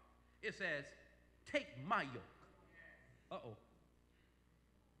part. It says, take my yoke. Uh-oh.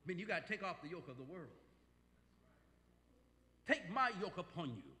 I mean, you got to take off the yoke of the world. Take my yoke upon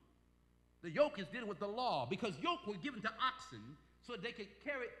you. The yoke is dealing with the law, because yoke were given to oxen so that they could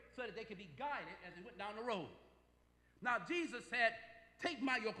carry it, so that they could be guided as they went down the road. Now, Jesus said, take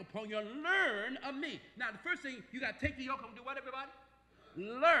my yoke upon you and learn of me. Now, the first thing, you got to take the yoke and do what, everybody?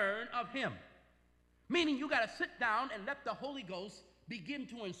 Learn of him. Meaning you got to sit down and let the Holy Ghost begin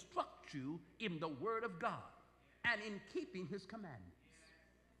to instruct you in the Word of God and in keeping his commandments.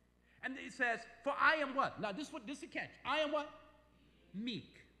 And it says, for I am what? Now, this is the catch. I am what?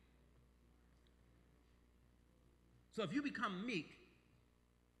 Meek. So if you become meek,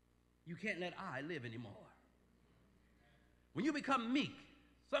 you can't let I live anymore. When you become meek,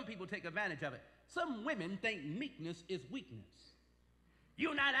 some people take advantage of it. Some women think meekness is weakness.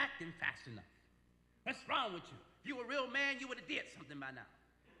 You're not acting fast enough. What's wrong with you? If you were a real man, you would have did something by now.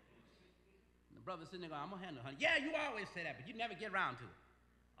 And the brother's sitting there going, I'm going to handle it, honey. Yeah, you always say that, but you never get around to it.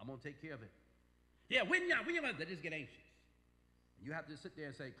 I'm going to take care of it. Yeah, when you're going to just get anxious. And you have to sit there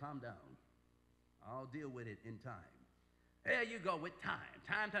and say, calm down. I'll deal with it in time. There you go with time.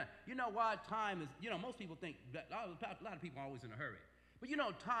 Time. You know why time is, most people think, that a lot of people are always in a hurry. But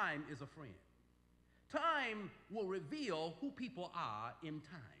time is a friend. Time will reveal who people are in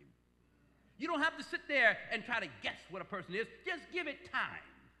time. You don't have to sit there and try to guess what a person is. Just give it time.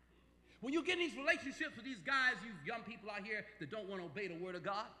 When you get in these relationships with these guys, you young people out here that don't want to obey the Word of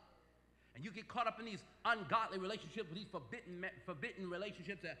God, and you get caught up in these ungodly relationships, with these forbidden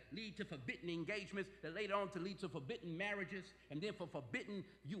relationships that lead to forbidden engagements, that later on to lead to forbidden marriages, and then for forbidden,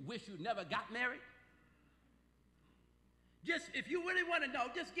 you wish you never got married. Just, if you really want to know,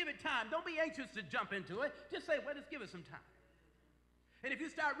 just give it time. Don't be anxious to jump into it. Just say, well, just give it some time. And if you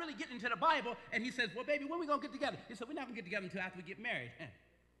start really getting into the Bible, and he says, well, baby, when are we going to get together? He said, we're not going to get together until after we get married.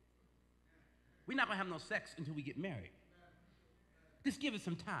 We're not going to have no sex until we get married. Just give it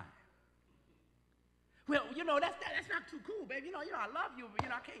some time. Well, that's not too cool, baby. I love you, but,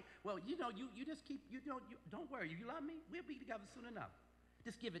 I can't. Well, you just keep, don't worry. You love me, we'll be together soon enough.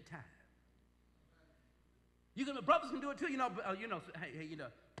 Just give it time. Brothers can do it too, hey,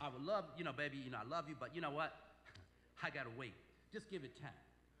 I would love, baby, I love you, but you know what? I got to wait. Just give it time.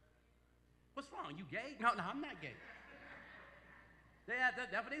 What's wrong? You gay? No, I'm not gay. That's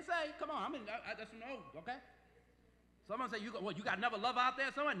what they say. Come on, that's no, okay? Someone say, you got another lover out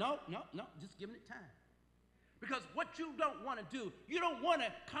there somewhere? No, just giving it time. Because what you don't want to do, you don't want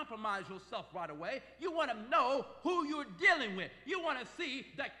to compromise yourself right away. You want to know who you're dealing with. You want to see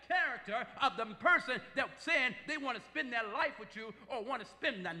the character of the person that's saying they want to spend their life with you or want to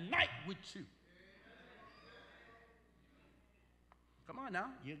spend the night with you. Come on now.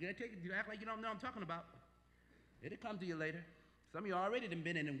 You act like you don't know what I'm talking about. It'll come to you later. Some of you already done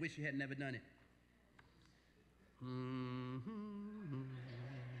been in and wish you had never done it.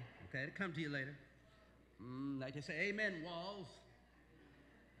 Okay, it'll come to you later. Like they say, amen, walls.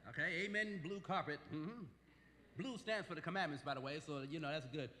 Okay, amen, blue carpet. Blue stands for the commandments, by the way, so, that's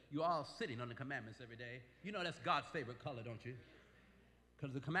good. You're all sitting on the commandments every day. That's God's favorite color, don't you?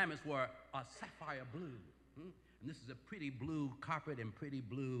 Because the commandments were a sapphire blue. And this is a pretty blue carpet and pretty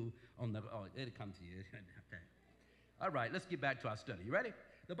blue on the, it'll come to you. Okay. All right, let's get back to our study. You ready?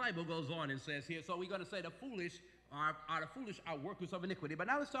 The Bible goes on and says here, so we're going to say the foolish are workers of iniquity. But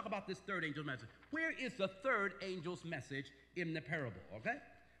now let's talk about this third angel's message. Where is the third angel's message in the parable, okay?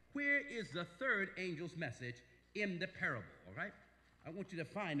 Where is the third angel's message in the parable, all right? I want you to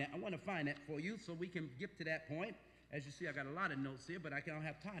find that. I want to find that for you so we can get to that point. As you see, I got a lot of notes here, but I don't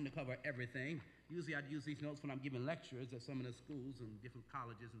have time to cover everything. Usually I use these notes when I'm giving lectures at some of the schools and different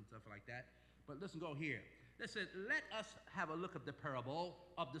colleges and stuff like that. But listen, go here. Listen, let us have a look at the parable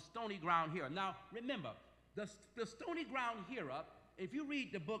of the stony ground hearer. Now, remember, the stony ground hearer, if you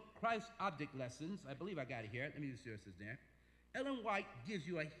read the book Christ Object Lessons, I believe I got it here. Let me just see what it says there. Ellen White gives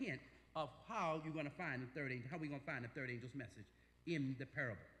you a hint of how you're going to find the third angel, how we're going to find the third angel's message in the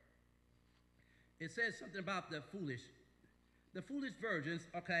parable. It says something about the foolish virgins.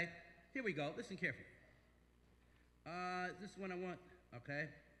 Okay, here we go. Listen carefully. This one I want. Okay.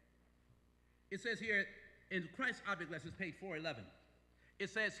 It says here in Christ Object Lessons, page 411. It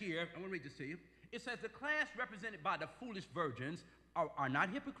says here, I want to read this to you. It says the class represented by the foolish virgins are not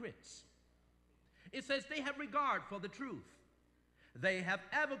hypocrites. It says they have regard for the truth. They have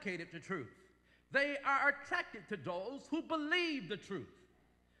advocated the truth. They are attracted to those who believe the truth,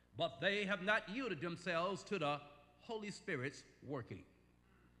 but they have not yielded themselves to the Holy Spirit's working.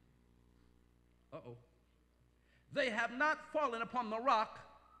 They have not fallen upon the rock,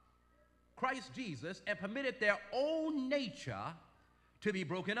 Christ Jesus, and permitted their own nature to be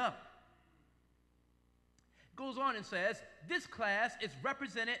broken up. Goes on and says, this class is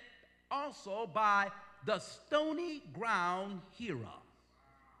represented also by the stony ground hearer.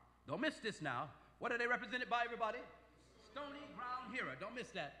 Don't miss this now. What are they represented by, everybody? Stony ground hearer. Don't miss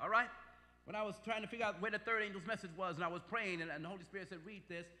that, all right? When I was trying to figure out where the third angel's message was, and I was praying, and the Holy Spirit said, read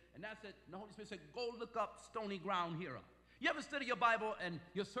this, and that's it. And the Holy Spirit said, go look up stony ground hearer. You ever study your Bible and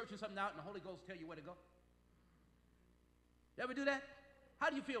you're searching something out and the Holy Ghost tell you where to go? You ever do that? How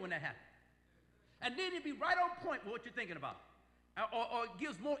do you feel when that happens? And then it'd be right on point with what you're thinking about. Or it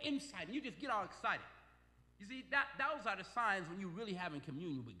gives more insight, and you just get all excited. You see, those are the signs when you're really having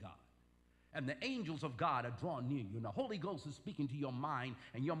communion with God. And the angels of God are drawn near you, and the Holy Ghost is speaking to your mind,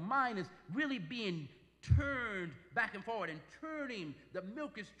 and your mind is really being turned back and forward and turning. The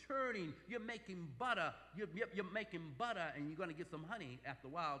milk is turning. You're making butter. You're making butter, and you're going to get some honey after a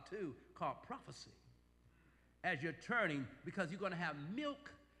while, too, called prophecy. As you're turning, because you're going to have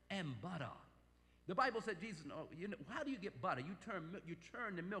milk and butter. The Bible said, Jesus, how do you get butter? You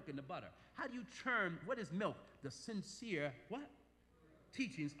churn the milk into butter. How do you churn, what is milk? The sincere, what?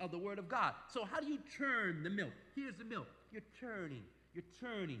 Teachings of the Word of God. So how do you churn the milk? Here's the milk. You're churning.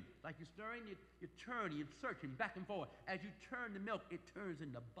 Like you're stirring, you're churning, you're searching back and forth. As you churn the milk, it turns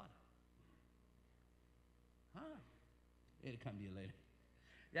into butter. Huh? It'll come to you later.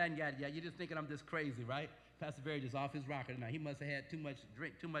 Yeah, you're just thinking I'm just crazy, right? Pastor Barry just off his rocker tonight. He must have had too much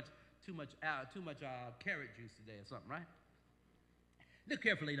carrot juice today or something, right? Look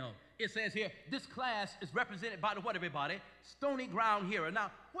carefully, though. It says here, this class is represented by the what, everybody? Stony ground hearer.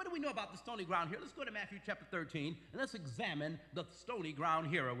 Now, what do we know about the stony ground hearer? Let's go to Matthew chapter 13, and let's examine the stony ground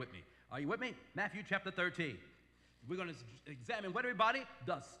hearer with me. Are you with me? Matthew chapter 13. We're going to examine what, everybody?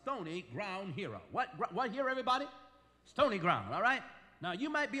 The stony ground hearer. What hearer, everybody? Stony ground, all right? Now,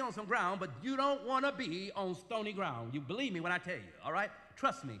 you might be on some ground, but you don't want to be on stony ground. You believe me when I tell you, all right?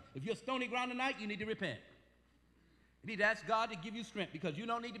 Trust me. If you're stony ground tonight, you need to repent. You need to ask God to give you strength, because you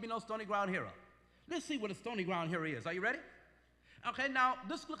don't need to be no stony ground hero. Let's see what a stony ground hero is. Are you ready? Okay, now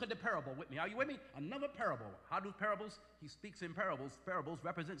let's look at the parable with me. Are you with me? Another parable. How do parables? He speaks in parables. Parables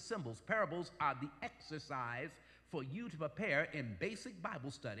represent symbols. Parables are the exercise for you to prepare in basic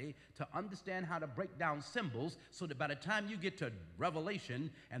Bible study to understand how to break down symbols, so that by the time you get to Revelation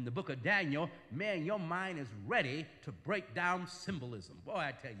and the book of Daniel, man, your mind is ready to break down symbolism. Boy,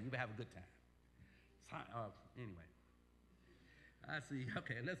 I tell you, you have a good time. Anyway. I see.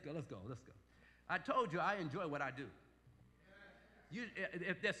 Okay, let's go. I told you I enjoy what I do.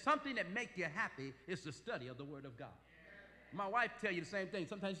 If there's something that makes you happy, it's the study of the Word of God. My wife tell you the same thing.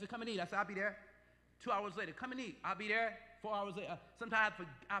 Sometimes she says, come and eat. I say, I'll be there. 2 hours later, come and eat. I'll be there. 4 hours later. Sometimes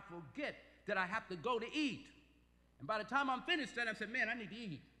I forget that I have to go to eat. And by the time I'm finished, then I say, man, I need to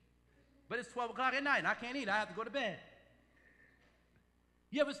eat. But it's 12 o'clock at night, and I can't eat. I have to go to bed.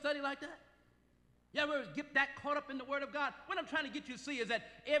 You ever study like that? You ever get that caught up in the Word of God? What I'm trying to get you to see is that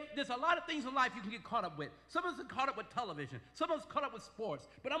there's a lot of things in life you can get caught up with. Some of us are caught up with television. Some of us are caught up with sports.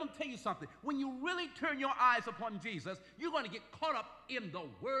 But I'm going to tell you something. When you really turn your eyes upon Jesus, you're going to get caught up in the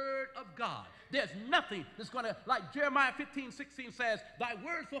Word of God. There's nothing that's going to, like Jeremiah 15:16 says, thy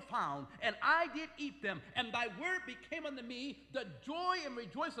words were found, and I did eat them, and thy word became unto me the joy and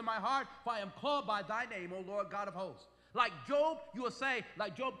rejoice of my heart, for I am called by thy name, O Lord God of hosts. Like Job, you will say,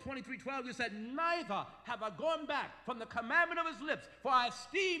 like Job 23:12, you said, neither have I gone back from the commandment of his lips, for I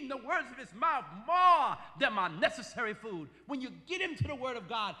esteem the words of his mouth more than my necessary food. When you get into the Word of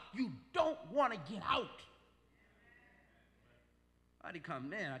God, you don't want to get out. How'd he come?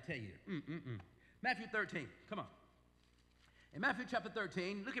 Man, I tell you. Matthew 13, come on. In Matthew chapter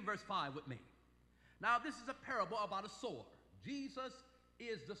 13, look at verse 5 with me. Now, this is a parable about a sower. Jesus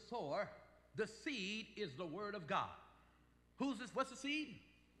is the sower. The seed is the word of God. Who's this? What's the seed?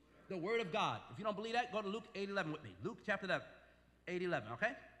 The word of God. If you don't believe that, go to Luke 8:11 with me. Luke chapter 8:11, okay?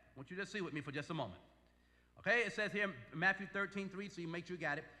 I want you to see with me for just a moment. Okay, it says here in Matthew 13:3, so you make sure you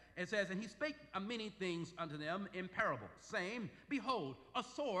got it. It says, and he spake many things unto them in parables, saying, behold, a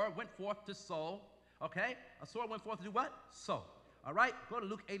sower went forth to sow. Okay, a sower went forth to do what? Sow. All right, go to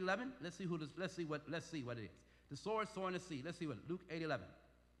Luke 8:11. Let's see what it is. The sower sowing the seed. Let's see what Luke 8:11.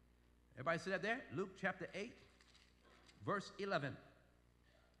 Everybody see that there? Luke chapter 8, verse 11.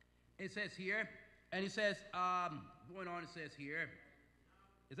 It says here, and it says, going on, it says here,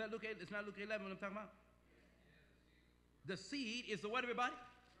 is that Luke 8? It's not Luke 11 what I'm talking about? The seed is the what, everybody?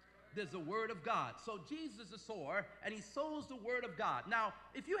 There's the word of God. So Jesus is the sower, and he sows the word of God. Now,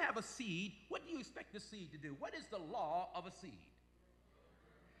 if you have a seed, what do you expect the seed to do? What is the law of a seed?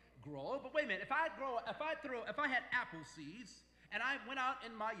 Grow. But wait a minute, if I had apple seeds, and I went out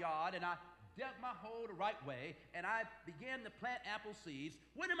in my yard, and I dug my hole the right way, and I began to plant apple seeds,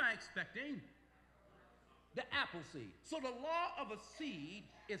 what am I expecting? The apple seed. So the law of a seed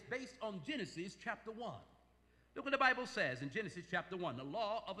is based on Genesis chapter 1. Look what the Bible says in Genesis chapter 1, the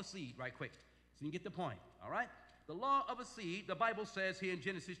law of a seed, right quick, so you can get the point, all right? The law of a seed, the Bible says here in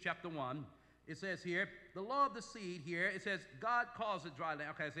Genesis chapter 1, it says here, the law of the seed here, it says, God caused the dry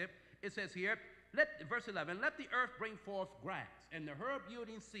land, okay, it says here, verse 11, let the earth bring forth grass, and the herb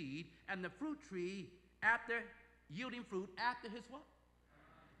yielding seed, and the fruit tree after yielding fruit after his what?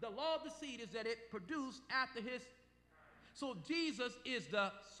 The law of the seed is that it produced after his. So Jesus is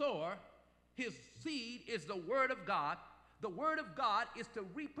the sower. His seed is the word of God. The word of God is to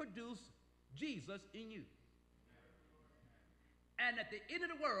reproduce Jesus in you. And at the end of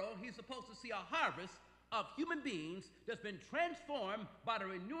the world, he's supposed to see a harvest of human beings that's been transformed by the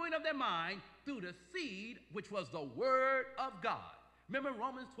renewing of their mind through the seed, which was the word of God. Remember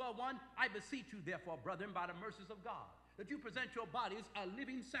Romans 12:1? I beseech you, therefore, brethren, by the mercies of God, that you present your bodies a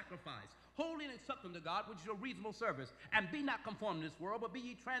living sacrifice, holy and acceptable to God, which is your reasonable service. And be not conformed to this world, but be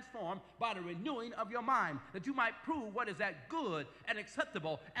ye transformed by the renewing of your mind, that you might prove what is that good and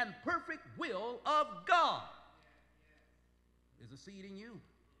acceptable and perfect will of God. There's a seed in you.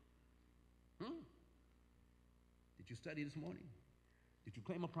 Did you study this morning? Did you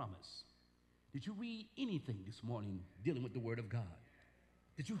claim a promise? Did you read anything this morning dealing with the Word of God?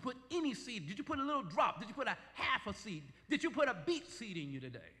 Did you put any seed? Did you put a little drop? Did you put a half a seed? Did you put a beet seed in you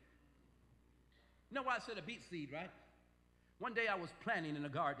today? You know why I said a beet seed, right? One day I was planting in a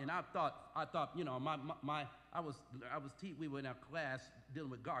garden, and I thought, you know, we were in a class dealing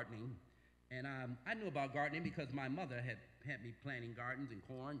with gardening, and I knew about gardening because my mother had me planting gardens and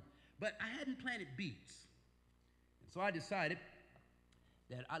corn, but I hadn't planted beets. And so I decided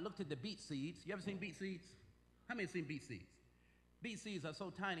that I looked at the beet seeds. You ever seen beet seeds? How many have seen beet seeds? Beet seeds are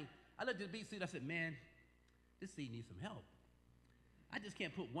so tiny. I looked at the beet seed, I said, man, this seed needs some help. I just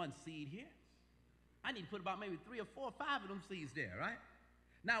can't put one seed here. I need to put about maybe 3 or 4 or 5 of them seeds there, right?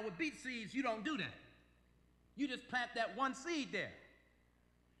 Now, with beet seeds, you don't do that. You just plant that one seed there.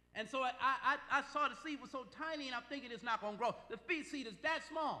 And so I saw the seed was so tiny, and I'm thinking it's not going to grow. The beet seed is that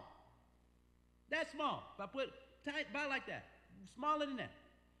small. That small. If I put tight by like that, smaller than that.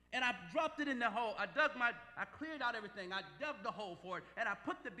 And I dropped it in the hole. I cleared out everything. I dug the hole for it, and I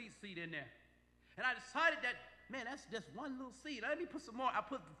put the beet seed in there. And I decided that, man, that's just one little seed. Let me put some more. I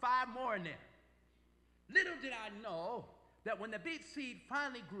put 5 more in there. Little did I know that when the beet seed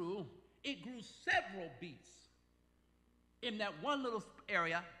finally grew, it grew several beets in that one little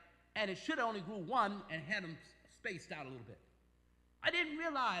area, and it should have only grew one and had them spaced out a little bit. I didn't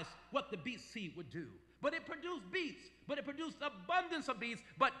realize what the beet seed would do. But it produced beets, but it produced abundance of beets,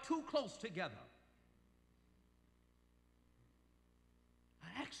 but too close together.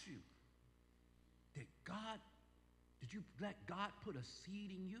 I ask you, did you let God put a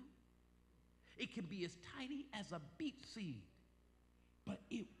seed in you? It can be as tiny as a beet seed, but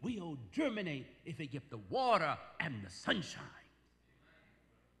it will germinate if it gets the water and the sunshine.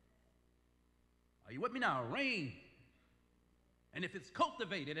 Are you with me now? Rain. And if it's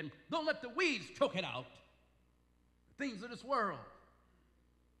cultivated, and don't let the weeds choke it out, the things of this world,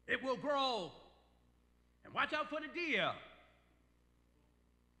 it will grow. And watch out for the deer.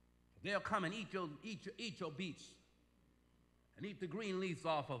 They'll come and eat your beets and eat the green leaves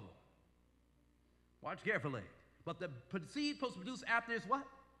off of them. Watch carefully. But the seed supposed to produce after is what?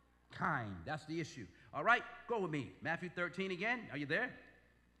 Kind. That's the issue. All right, go with me. Matthew 13 again. Are you there?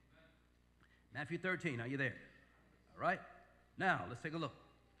 Matthew 13, are you there? All right. Now, let's take a look.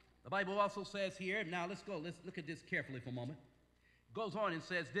 The Bible also says here, now let's look at this carefully for a moment. It goes on and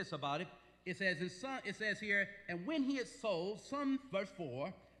says this about it. it says here, and when he had sold, some, verse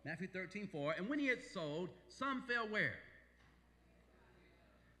 4, Matthew 13:4, and when he had sold, some fell where?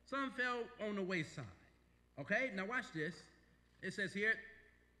 Some fell on the wayside. Okay, now watch this. It says here,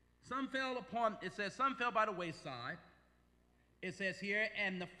 some fell by the wayside. It says here,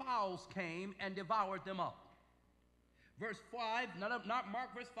 and the fowls came and devoured them up. Verse 5, not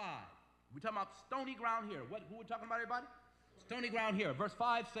Mark verse 5. We're talking about stony ground here. Who are we talking about, everybody? Stony ground here. Verse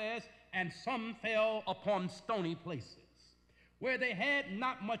 5 says, and some fell upon stony places, where they had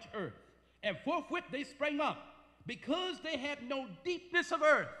not much earth. And forthwith they sprang up, because they had no deepness of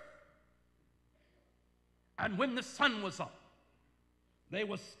earth. And when the sun was up, they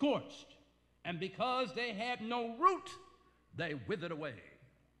were scorched. And because they had no root, they withered away.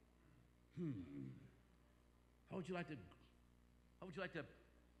 How would you like to have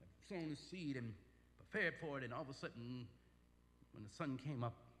sown the seed and prepared for it, and all of a sudden, when the sun came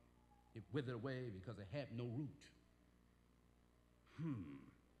up, it withered away because it had no root?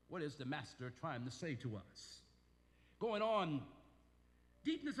 What is the master trying to say to us? Going on,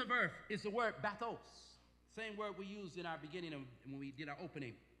 deepness of earth is the word bathos. Same word we used in our beginning when we did our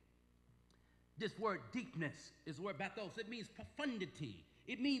opening. This word deepness is the word bathos. It means profundity.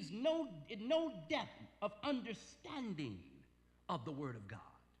 It means no depth of understanding of the Word of God.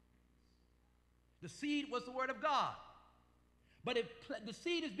 The seed was the Word of God. But the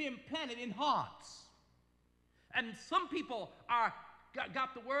seed is being planted in hearts. And some people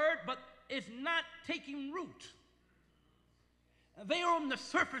got the Word, but it's not taking root. They are on the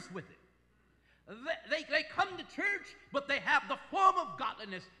surface with it. They come to church, but they have the form of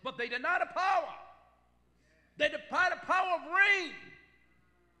godliness, but they deny the power. They deny the power of rain.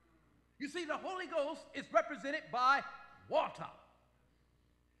 You see, the Holy Ghost is represented by water.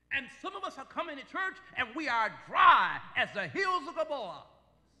 And some of us are coming to church, and we are dry as the hills of Gilboa.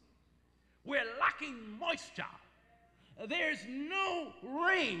 We're lacking moisture. There's no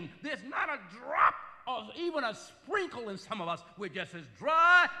rain. There's not a drop or even a sprinkle in some of us. We're just as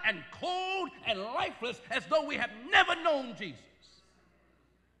dry and cold and lifeless as though we have never known Jesus.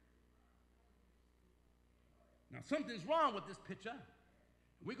 Now, something's wrong with this picture.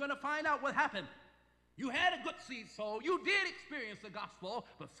 We're going to find out what happened. You had a good seed sown. You did experience the gospel,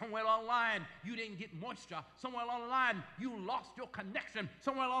 but somewhere along the line, you didn't get moisture. Somewhere along the line, you lost your connection.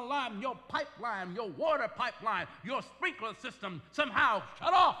 Somewhere along the line, your pipeline, your water pipeline, your sprinkler system somehow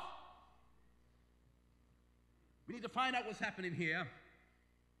shut off. We need to find out what's happening here.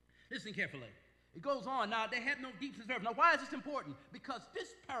 Listen carefully. It goes on. Now, they had no deepness of earth. Now, why is this important? Because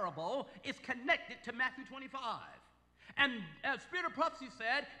this parable is connected to Matthew 25. And as Spirit of Prophecy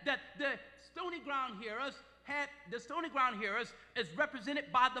said, that the stony ground hearers is represented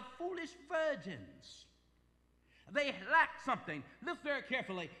by the foolish virgins. They lacked something. Listen very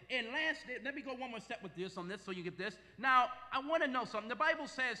carefully. And let me go one more step with this on this so you get this. Now, I want to know something. The Bible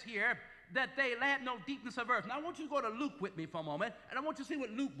says here that they lacked no deepness of earth. Now, I want you to go to Luke with me for a moment, and I want you to see what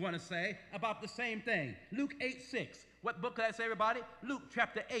Luke going to say about the same thing. Luke 8:6. What book did I say, everybody? Luke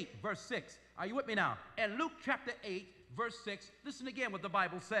chapter 8, verse 6. Are you with me now? And Luke chapter 8, verse 6, listen again what the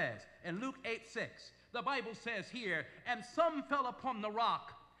Bible says. In Luke 8:6, the Bible says here, and some fell upon the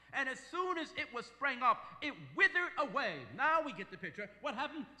rock, and as soon as it was sprang up, it withered away. Now we get the picture. What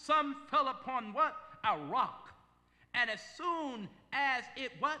happened? Some fell upon what? A rock. And as soon as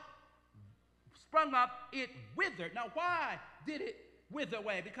it what? Sprung up, it withered. Now why did it wither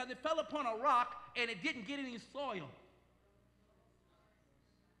away? Because it fell upon a rock and it didn't get any soil.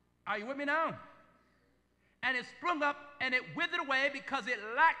 Are you with me now? And it sprung up and it withered away because it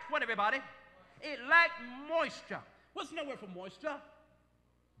lacked what, everybody? It lacked moisture. What's the word for moisture?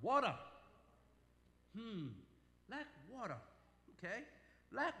 Water. Lack water. Okay.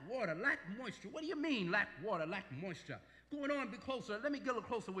 Lack water, lack moisture. What do you mean, lack water, lack moisture? Going on a bit closer, let me get a little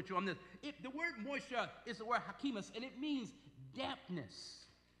closer with you on this. The word moisture is the word hakimus, and it means dampness.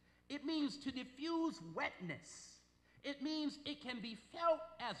 It means to diffuse wetness. It means it can be felt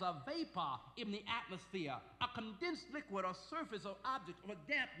as a vapor in the atmosphere, a condensed liquid or surface or object or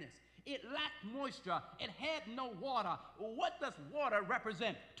dampness. It lacked moisture. It had no water. What does water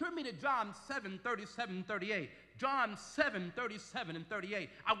represent? Turn me to John 7:37-38. John 7:37-38.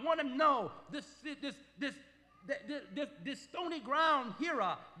 I want to know this stony ground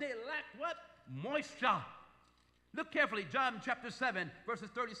hearer, they lacked what? Moisture. Look carefully, John chapter 7, verses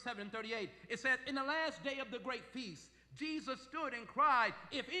 37-38. It says, in the last day of the great feast, Jesus stood and cried,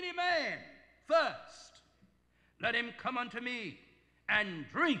 if any man thirst, let him come unto me and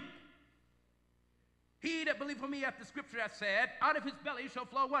drink. He that believeth on me, after the scripture hath said, out of his belly shall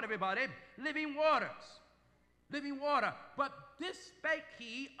flow what, everybody? Living waters. Living water. But this spake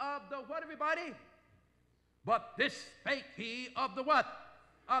he of the what, everybody? But this spake he of the what?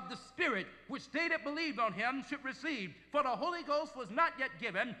 Of the Spirit, which they that believed on him should receive. For the Holy Ghost was not yet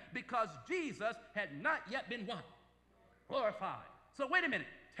given, because Jesus had not yet been what? Glorified. So wait a minute.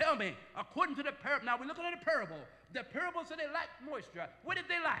 Tell me, according to the parable, now we're looking at a parable. The parable said they lacked moisture. What did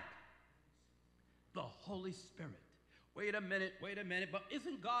they lack? The Holy Spirit. Wait a minute, but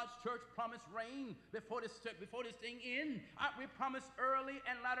isn't God's church promised rain before this thing ends? We promised early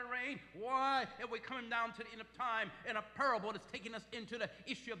and latter rain. Why? If we're coming down to the end of time in a parable that's taking us into the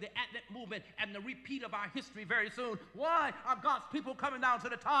issue of the Advent movement and the repeat of our history very soon. Why are God's people coming down to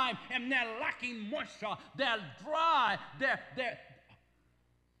the time and they're lacking moisture? They're dry.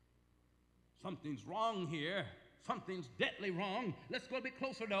 Something's wrong here. Something's deadly wrong. Let's go a bit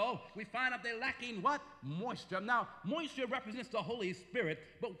closer, though. We find out they're lacking what? Moisture. Now, moisture represents the Holy Spirit.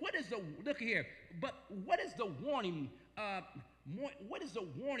 But what is look here, but what is the warning? What is the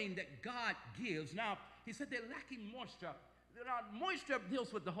warning that God gives? Now, he said they're lacking moisture. Now, moisture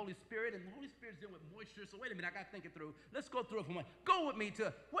deals with the Holy Spirit, and the Holy Spirit's dealing with moisture. So wait a minute, I got to think it through. Let's go through it for a moment. Go with me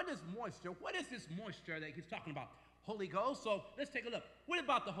to, what is moisture? What is this moisture that he's talking about? Holy Ghost. So let's take a look. What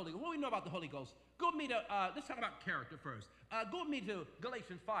about the Holy Ghost? What do we know about the Holy Ghost? Go with me to, let's talk about character first. Go with me to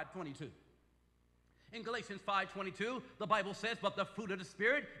Galatians 5:22. In Galatians 5:22, the Bible says, but the fruit of the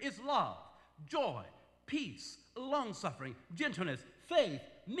Spirit is love, joy, peace, long-suffering, gentleness, faith,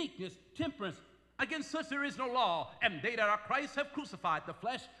 meekness, temperance. Against such there is no law, and they that are Christ have crucified the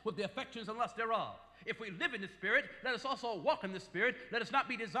flesh with the affections and lusts thereof. If we live in the Spirit, let us also walk in the Spirit. Let us not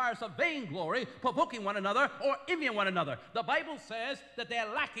be desirous of vainglory, provoking one another, or envying one another. The Bible says that they're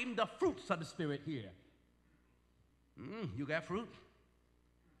lacking the fruits of the Spirit here. You got fruit?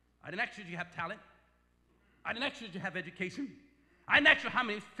 I didn't ask you, do you have talent? I didn't ask you, do you have education? I didn't ask you how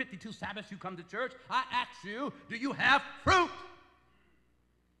many 52 Sabbaths you come to church. I asked you, do you have fruit?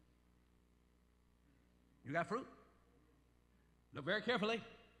 You got fruit? Look very carefully.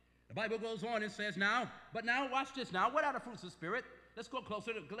 The Bible goes on and says now, but now watch this now. What are the fruits of the Spirit? Let's go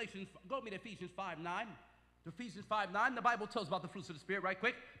closer to Galatians, go with me to Ephesians 5:9. To Ephesians 5:9, the Bible tells about the fruits of the Spirit right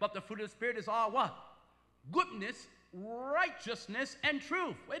quick. But the fruit of the Spirit is all what? Goodness, righteousness, and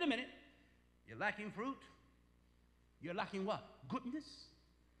truth. Wait a minute. You're lacking fruit. You're lacking what? Goodness.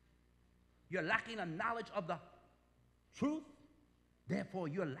 You're lacking a knowledge of the truth. Therefore,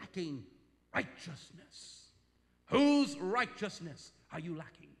 you're lacking righteousness. Whose righteousness are you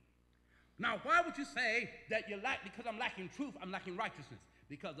lacking? Now, why would you say that you lack, because I'm lacking truth, I'm lacking righteousness?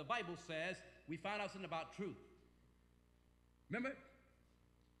 Because the Bible says we find out something about truth. Remember?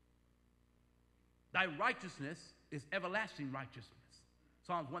 Thy righteousness is everlasting righteousness.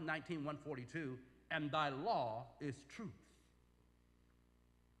 Psalms 119, 142, and thy law is truth.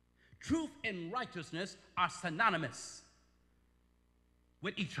 Truth and righteousness are synonymous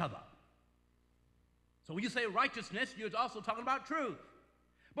with each other. So when you say righteousness, you're also talking about truth.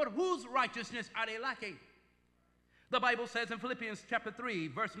 But whose righteousness are they lacking? The Bible says in Philippians chapter 3,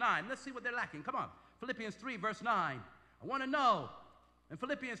 verse 9. Let's see what they're lacking. Come on. Philippians 3, verse 9. I want to know. In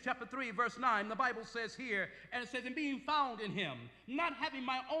Philippians chapter 3, verse 9, the Bible says here, and it says, and being found in him, not having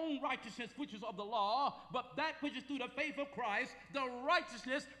my own righteousness, which is of the law, but that which is through the faith of Christ, the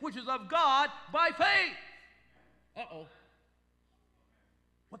righteousness which is of God by faith. Uh-oh.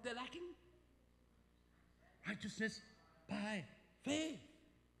 What they're lacking? Righteousness by faith.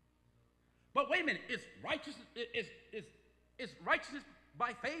 But wait a minute, is righteousness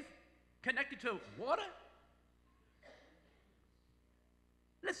by faith connected to water?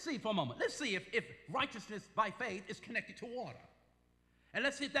 Let's see for a moment. Let's see if righteousness by faith is connected to water. And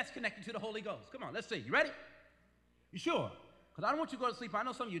let's see if that's connected to the Holy Ghost. Come on, let's see. You ready? You sure? Because I don't want you to go to sleep. I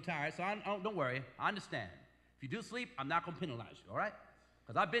know some of you are tired, so don't worry. I understand. If you do sleep, I'm not going to penalize you, all right?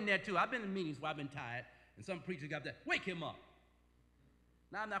 Because I've been there too. I've been in meetings where I've been tired, and some preachers got that. Wake him up.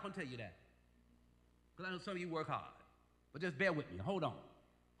 Now, I'm not going to tell you that. Because I know some of you work hard. But just bear with me. Hold on.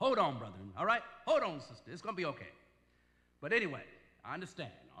 Hold on, brethren. All right? Hold on, sister. It's going to be okay. But anyway, I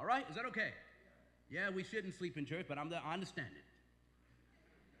understand. All right? Is that okay? Yeah, we shouldn't sleep in church, but I understand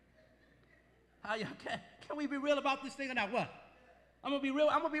it. Can we be real about this thing or not? What? I'm going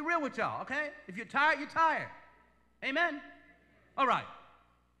to be real with y'all, okay? If you're tired, you're tired. Amen? All right.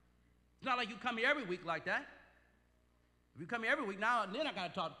 It's not like you come here every week like that. If you come here every week, now and then I got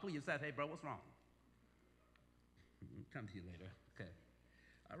to talk to you and say, hey, bro, what's wrong? Come to you later. Okay.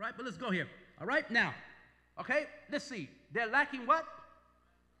 All right, but let's go here. All right, now. Okay, let's see. They're lacking what?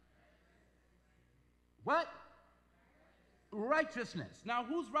 What? Righteousness. Now,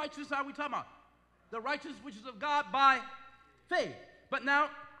 whose righteousness are we talking about? The righteousness which is of God by faith. But now,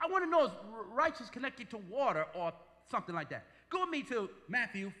 I want to know, is righteousness connected to water or something like that? Go with me to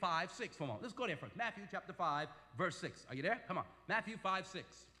Matthew 5:6 for a moment. Let's go there first. Matthew chapter 5, verse 6. Are you there? Come on. Matthew 5:6.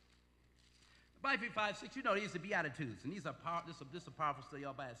 Matthew 5:6, you know these are Beatitudes, and these are this is a powerful study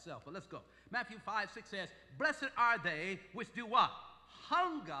all by itself. But let's go. Matthew 5:6 says, blessed are they which do what?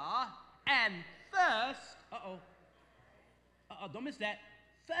 Hunger and thirst. Don't miss that.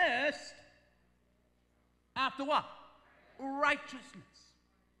 Thirst after what? Righteousness.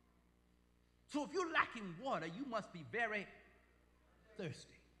 So if you're lacking water, you must be very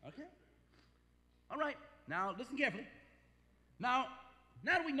thirsty. Okay? All right. Now, listen carefully. Now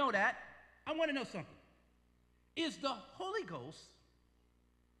that we know that, I want to know something. Is the Holy Ghost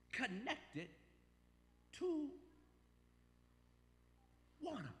connected to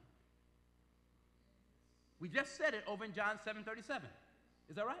water? We just said it over in John 7:37.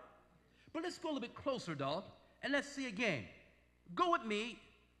 Is that right? But let's go a little bit closer, dog, and let's see again. Go with me,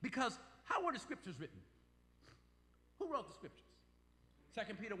 because how were the scriptures written? Who wrote the scriptures? 2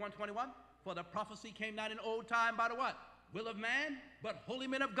 Peter 1:21, for the prophecy came not in old time by the what? Will of man, but holy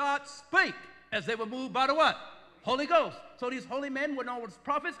men of God spake as they were moved by the what? Holy Ghost. So these holy men were known as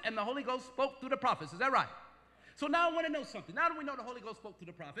prophets, and the Holy Ghost spoke through the prophets. Is that right? So now I want to know something. Now that we know the Holy Ghost spoke through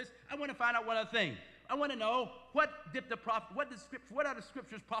the prophets, I want to find out one other thing. I want to know what are the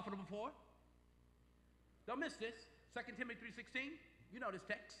scriptures profitable for? Don't miss this. 2 Timothy 3:16. You know this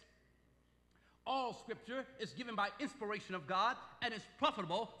text. All scripture is given by inspiration of God and is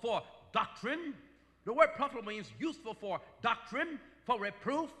profitable for doctrine. The word profitable means useful for doctrine, for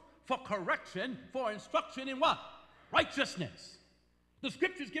reproof, for correction, for instruction in what? Righteousness. The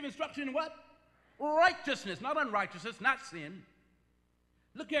scriptures give instruction in what? Righteousness, not unrighteousness, not sin.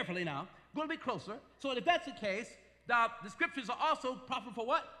 Look carefully now. Go a bit closer. So if that's the case, the scriptures are also profitable for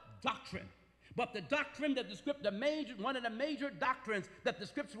what? Doctrine. But the doctrine that one of the major doctrines that the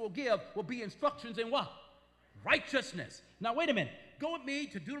scripture will give will be instructions in what? Righteousness. Now wait a minute. Go with me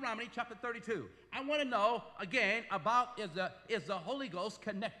to Deuteronomy chapter 32. I want to know again about is the Holy Ghost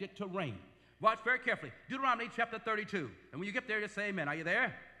connected to rain? Watch very carefully. Deuteronomy chapter 32. And when you get there, just say amen. Are you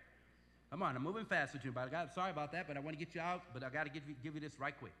there? Come on, I'm moving fast with you, but I'm sorry about that, but I want to get you out, but I got to give you this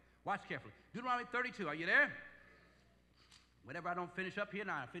right quick. Watch carefully. Deuteronomy 32. Are you there? Whatever I don't finish up here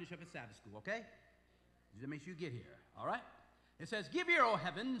now, I finish up at Sabbath school, okay? Just make sure you get here, all right? It says, give ear, O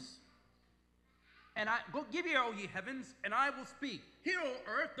heavens, give ear, O ye heavens, and I will speak. Hear, O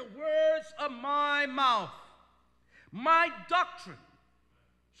earth, the words of my mouth. My doctrine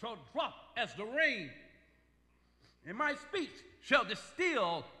shall drop as the rain, and my speech shall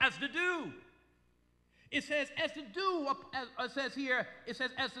distill as the dew. It says, as the dew, it says here, it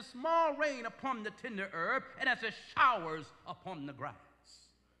says, as the small rain upon the tender herb, and as the showers upon the grass.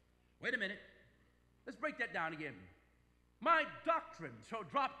 Wait a minute. Let's break that down again. My doctrine shall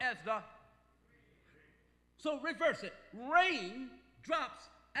drop as the... So reverse it. Rain drops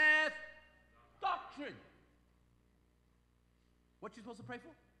as doctrine. What you supposed to pray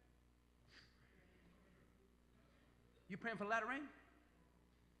for? You praying for latter rain?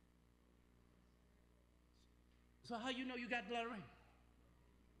 So how you know you got latter rain?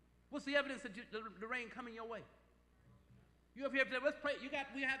 What's the evidence that the rain coming your way? You up here, let's pray. We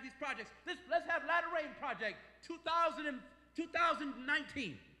have these projects. Let's have latter rain project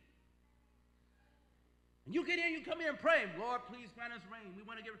 2019. And you get in, you come here and pray, Lord, please grant us rain. We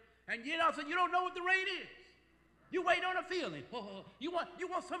want to get, and you don't know what the rain is. You wait on a feeling. You want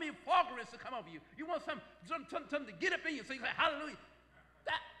some euphoria to come over you. You want something to get up in you. So you say, hallelujah.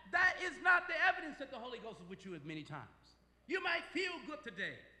 That is not the evidence that the Holy Ghost is with you as many times. You might feel good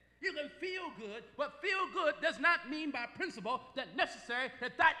today. You can feel good, but feel good does not mean by principle that necessary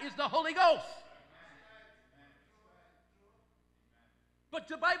that is the Holy Ghost. But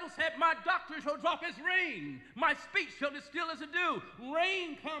the Bible said, my doctrine shall drop as rain. My speech shall distill as a dew.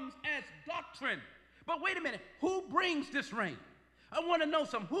 Rain comes as doctrine. But wait a minute. Who brings this rain? I want to know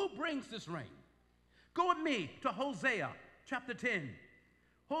something. Who brings this rain? Go with me to Hosea chapter 10.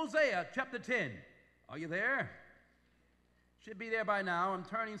 Hosea chapter 10. Are you there? Should be there by now. I'm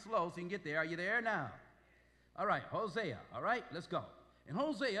turning slow so you can get there. Are you there now? All right, Hosea. All right, let's go. In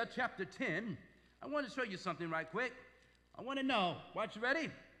Hosea chapter 10, I want to show you something right quick. I want to know. Watch, you ready?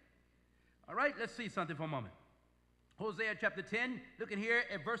 All right, let's see something for a moment. Hosea chapter 10, looking here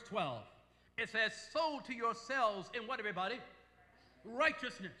at verse 12. It says, sow to yourselves in what, everybody?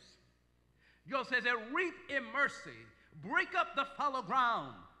 Righteousness. God says, reap in mercy. Break up the fallow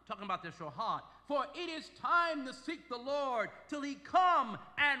ground. Talking about this your heart. For it is time to seek the Lord till he come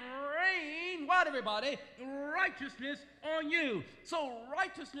and rain, what, everybody? Righteousness on you. So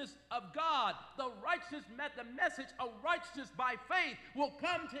righteousness of God, the message of righteousness by faith will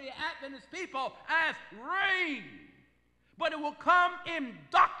come to the Adventist people as rain. but it will come in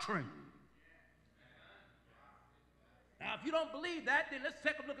doctrine. Now, if you don't believe that, then let's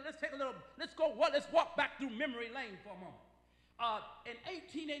walk back through memory lane for a moment. In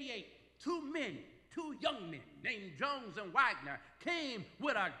 1888, two young men named Jones and Wagner came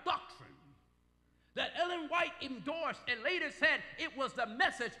with a doctrine that Ellen White endorsed and later said it was the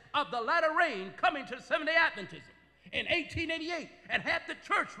message of the latter rain coming to Seventh-day Adventism. In 1888, and had the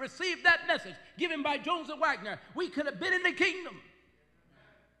church received that message given by Jones and Wagner, we could have been in the kingdom.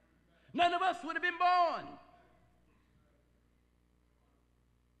 None of us would have been born.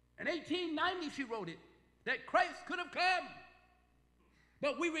 In 1890, she wrote it, that Christ could have come.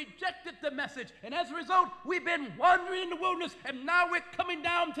 But we rejected the message, and as a result, we've been wandering in the wilderness, and now we're coming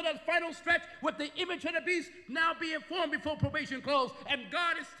down to that final stretch with the image of the beast now being formed before probation closed, and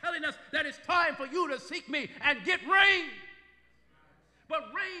God is telling us that it's time for you to seek me and get rain. But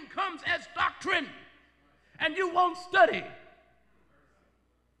rain comes as doctrine, and you won't study.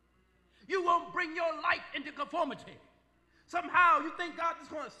 You won't bring your life into conformity. Somehow you think God is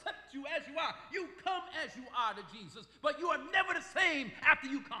going to accept you as you are. You come as you are to Jesus, but you are never the same after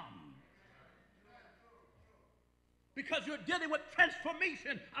you come. Because you're dealing with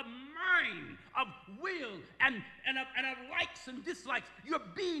transformation of mind, of will, and of likes and dislikes. You're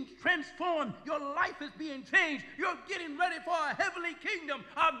being transformed. Your life is being changed. You're getting ready for a heavenly kingdom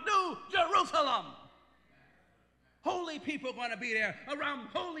of New Jerusalem. Holy people are going to be there around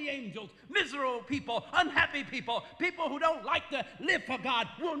holy angels. Miserable people, unhappy people, people who don't like to live for God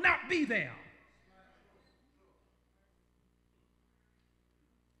will not be there.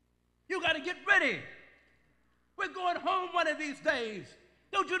 You got to get ready. We're going home one of these days.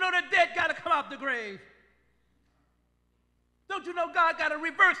 Don't you know the dead got to come out the grave? Don't you know God got to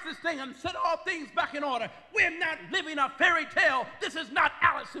reverse this thing and set all things back in order? We're not living a fairy tale. This is not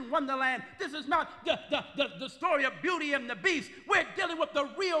Alice in Wonderland. This is not the story of Beauty and the Beast. We're dealing with the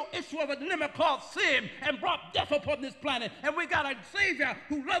real issue of a dilemma called sin and brought death upon this planet. And we got a Savior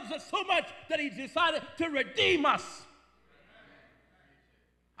who loves us so much that He decided to redeem us.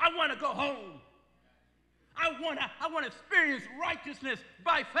 I want to go home. I want to experience righteousness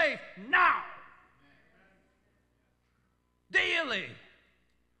by faith now. Daily.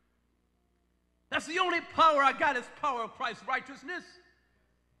 That's the only power I got is power of Christ's righteousness.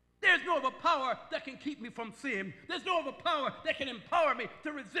 There's no other power that can keep me from sin. There's no other power that can empower me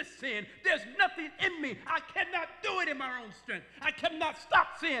to resist sin. There's nothing in me. I cannot do it in my own strength. I cannot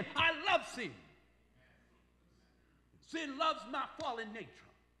stop sin. I love sin. Sin loves my fallen nature.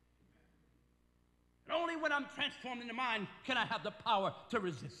 And only when I'm transformed in the mind can I have the power to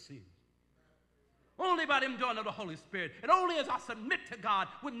resist sin. Only by the indwelling of the Holy Spirit. And only as I submit to God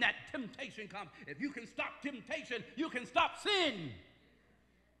when that temptation comes. If you can stop temptation, you can stop sin.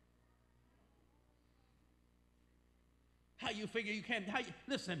 How you figure you can?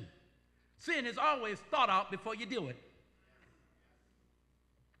 Listen, sin is always thought out before you do it.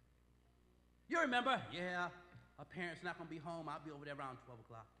 You remember, yeah, our parents not going to be home. I'll be over there around 12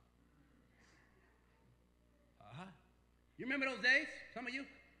 o'clock. You remember those days? Some of you?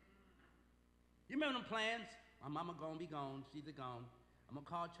 You remember them plans? My mama gonna be gone. She's gone. I'm gonna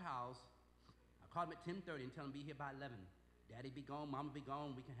call Charles. I called him at 10:30 and tell him to be here by 11. Daddy be gone, mama be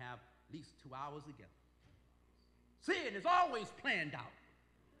gone. We can have at least 2 hours together. Sin is always planned out.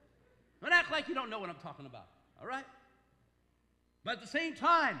 Don't act like you don't know what I'm talking about, all right? But at the same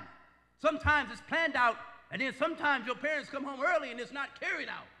time, sometimes it's planned out, and then sometimes your parents come home early and it's not carried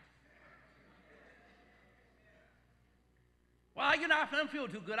out. Well, you know, I don't feel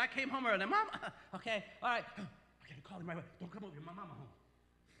too good. I came home early. Mama, okay, all right. I got to call him right away. Don't come over here. My mama home.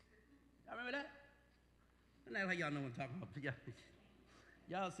 Y'all remember that? And that's how y'all know what I'm talking about.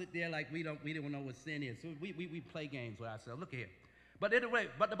 Y'all sit there like we don't know what sin is. So we play games with ourselves. Look here. But anyway,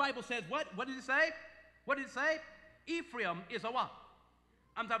 but the Bible says what? What did it say? What did it say? Ephraim is a what?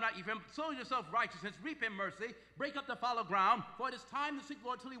 I'm talking about Ephraim. Sow yourself righteousness, reap in mercy, break up the fallow ground, for it is time to seek the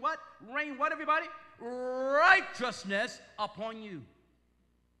Lord till He what? Rain what, everybody? Righteousness upon you.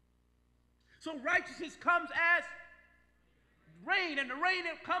 So righteousness comes as rain, and the rain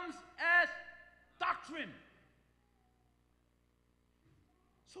comes as doctrine.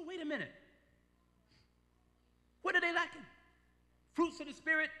 So wait a minute. What are they lacking? Fruits of the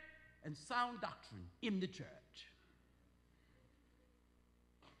Spirit and sound doctrine in the church.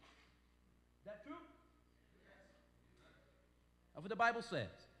 Is that true? That's what the Bible says.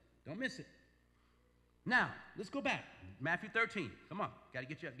 Don't miss it. Now, let's go back. Matthew 13. Come on. Got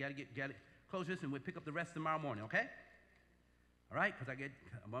to close this, and we'll pick up the rest tomorrow morning, okay? All right? Because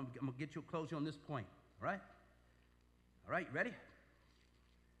I'm going to get you a closure on this point. All right? All right, you ready?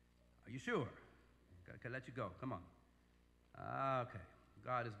 Are you sure? Got to let you go. Come on. Okay.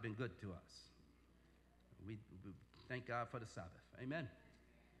 God has been good to us. We thank God for the Sabbath. Amen.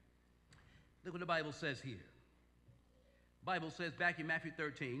 Look what the Bible says here. The Bible says back in Matthew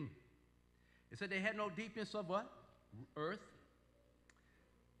 13, it said they had no deepness of what? Earth.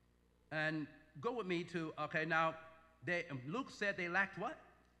 And go with me to, okay, now, Luke said they lacked what?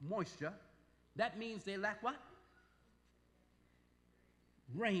 Moisture. That means they lack what?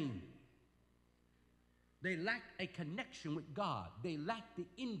 Rain. They lack a connection with God. They lack the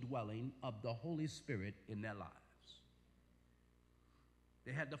indwelling of the Holy Spirit in their lives.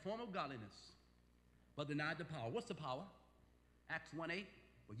 They had the form of godliness, but denied the power. What's the power? Acts 1:8.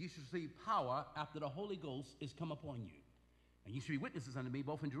 But you shall receive power after the Holy Ghost is come upon you. And you shall be witnesses unto me,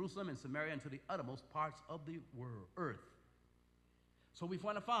 both in Jerusalem and Samaria, and to the uttermost parts of the earth. So we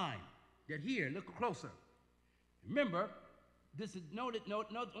want to find that here, look closer. Remember, this is I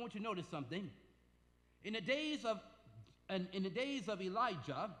want you to notice something. In the days of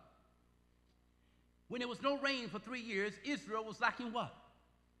Elijah, when there was no rain for 3 years, Israel was lacking what?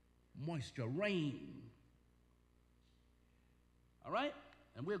 Moisture, rain. All right?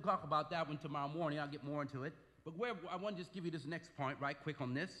 And we'll talk about that one tomorrow morning. I'll get more into it. But I want to just give you this next point right quick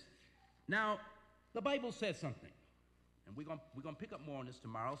on this. Now, the Bible says something. And we're gonna pick up more on this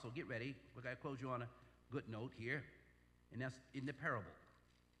tomorrow, so get ready. We're going to close you on a good note here. And that's in the parable.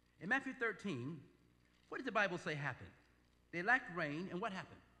 In Matthew 13, what did the Bible say happened? They lacked rain, and what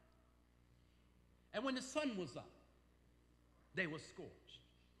happened? And when the sun was up, they were scorched.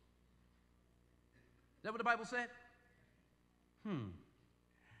 Is that what the Bible said?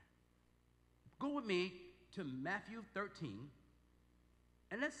 Go with me to Matthew 13,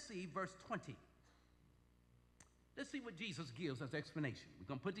 and let's see verse 20. Let's see what Jesus gives as explanation. We're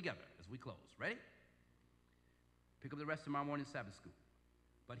going to put together as we close. Ready? Pick up the rest tomorrow morning Sabbath school.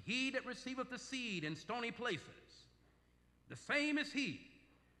 But he that receiveth the seed in stony places, the same is he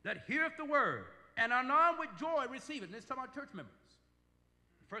that heareth the word, and anon with joy receiveth. And this is talking about church members.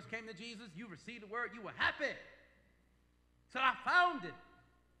 You first came to Jesus, you received the word, you were happy. Said, I found it.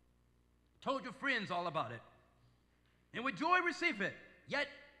 Told your friends all about it. And with joy receive it. Yet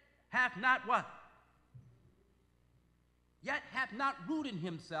hath not what? Yet hath not rooted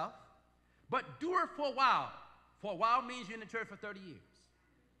himself, but doeth for a while. For a while means you're in the church for 30 years.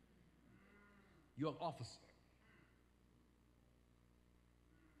 You're an officer.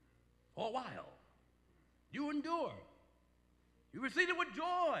 For a while. You endure. You receive it with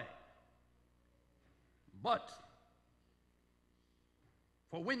joy. But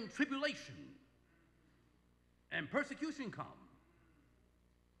for when tribulation and persecution come,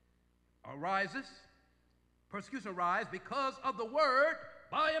 persecution arise because of the word,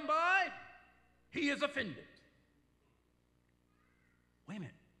 by and by, he is offended. Wait a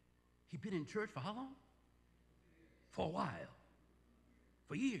minute. He's been in church for how long? For a while.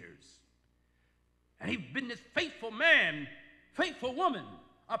 For years. And he's been this faithful man, faithful woman,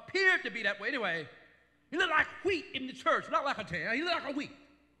 appeared to be that way anyway. He looked like wheat in the church, not like a tare. He looked like a wheat.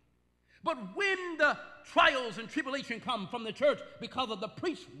 But when the trials and tribulation come from the church because of the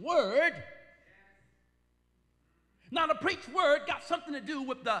preached word, now the preached word got something to do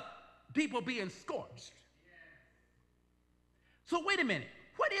with the people being scorched. So wait a minute.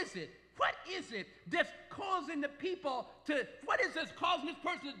 What is it? What is it that's causing the people to, what is this causing this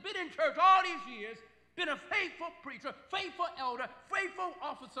person that's been in church all these years, been a faithful preacher, faithful elder, faithful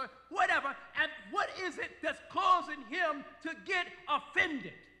officer, whatever, and what is it that's causing him to get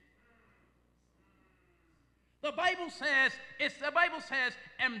offended? The Bible says,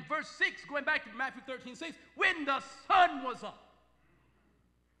 in verse 6, going back to Matthew 13:6, when the sun was up.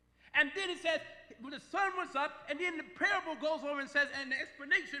 And then it says, when the sun was up, and then the parable goes over and says, and the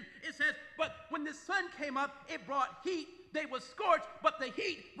explanation, it says, but when the sun came up, it brought heat. They were scorched, but the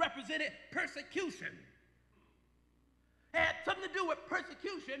heat represented persecution. It had something to do with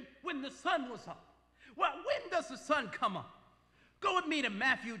persecution when the sun was up. Well, when does the sun come up? Go with me to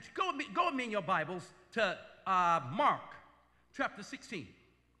Matthew, go with me in your Bibles to Mark chapter 16.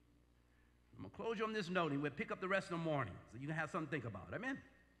 I'm going to close you on this note, and we'll pick up the rest in the morning so you can have something to think about. Amen?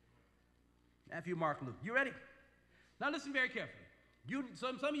 Matthew, Mark, Luke. You ready? Now listen very carefully.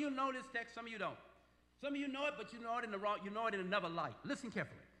 Some of you know this text, some of you don't. Some of you know it, but you know it in another light. Listen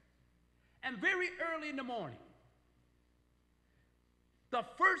carefully. And very early in the morning, the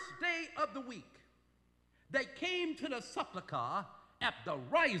first day of the week, they came to the sepulchre at the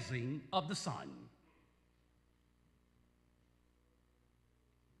rising of the sun.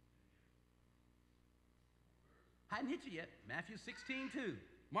 Hadn't hit you yet. Matthew 16:2.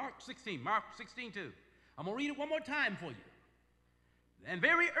 Mark 16:2. I'm going to read it one more time for you. And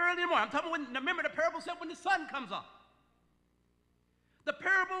very early in the morning, I'm talking about remember the parable said when the sun comes up. The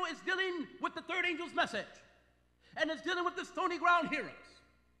parable is dealing with the third angel's message, and it's dealing with the stony ground hearers.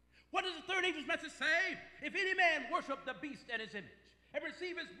 What does the third angel's message say? If any man worship the beast and his image, and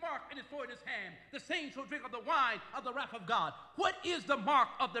receive his mark in his forehead and his hand, the same shall drink of the wine of the wrath of God. What is the mark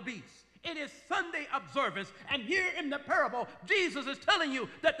of the beast? It is Sunday observance. And here in the parable, Jesus is telling you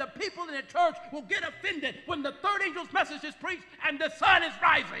that the people in the church will get offended when the third angel's message is preached and the sun is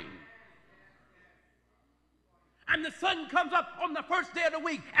rising. And the sun comes up on the first day of the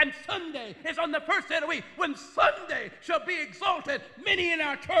week, and Sunday is on the first day of the week. When Sunday shall be exalted, many in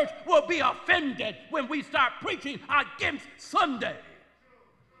our church will be offended when we start preaching against Sunday.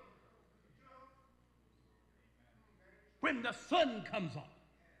 When the sun comes up.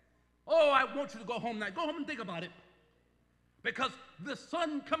 Oh, I want you to go home now. Go home and think about it. Because the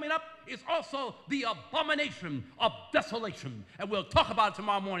sun coming up is also the abomination of desolation. And we'll talk about it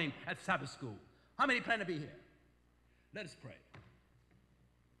tomorrow morning at Sabbath school. How many plan to be here? Let us pray.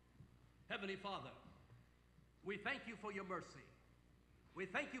 Heavenly Father, we thank you for your mercy. We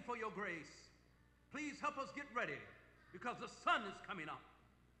thank you for your grace. Please help us get ready because the sun is coming up.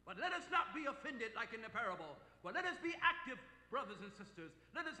 But let us not be offended like in the parable. But let us be active brothers and sisters.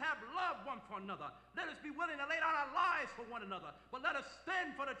 Let us have love one for another. Let us be willing to lay down our lives for one another. But let us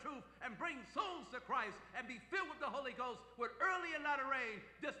stand for the truth and bring souls to Christ and be filled with the Holy Ghost with early and latter rain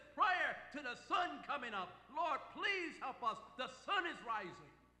just prior to the sun coming up. Lord, please help us. The sun is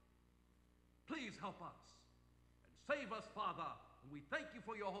rising. Please help us and save us, Father. And we thank you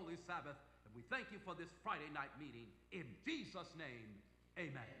for your holy Sabbath, and we thank you for this Friday night meeting. In Jesus' name,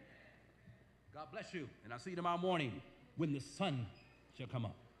 amen. God bless you, and I'll see you tomorrow morning when the sun shall come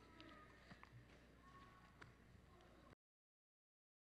up.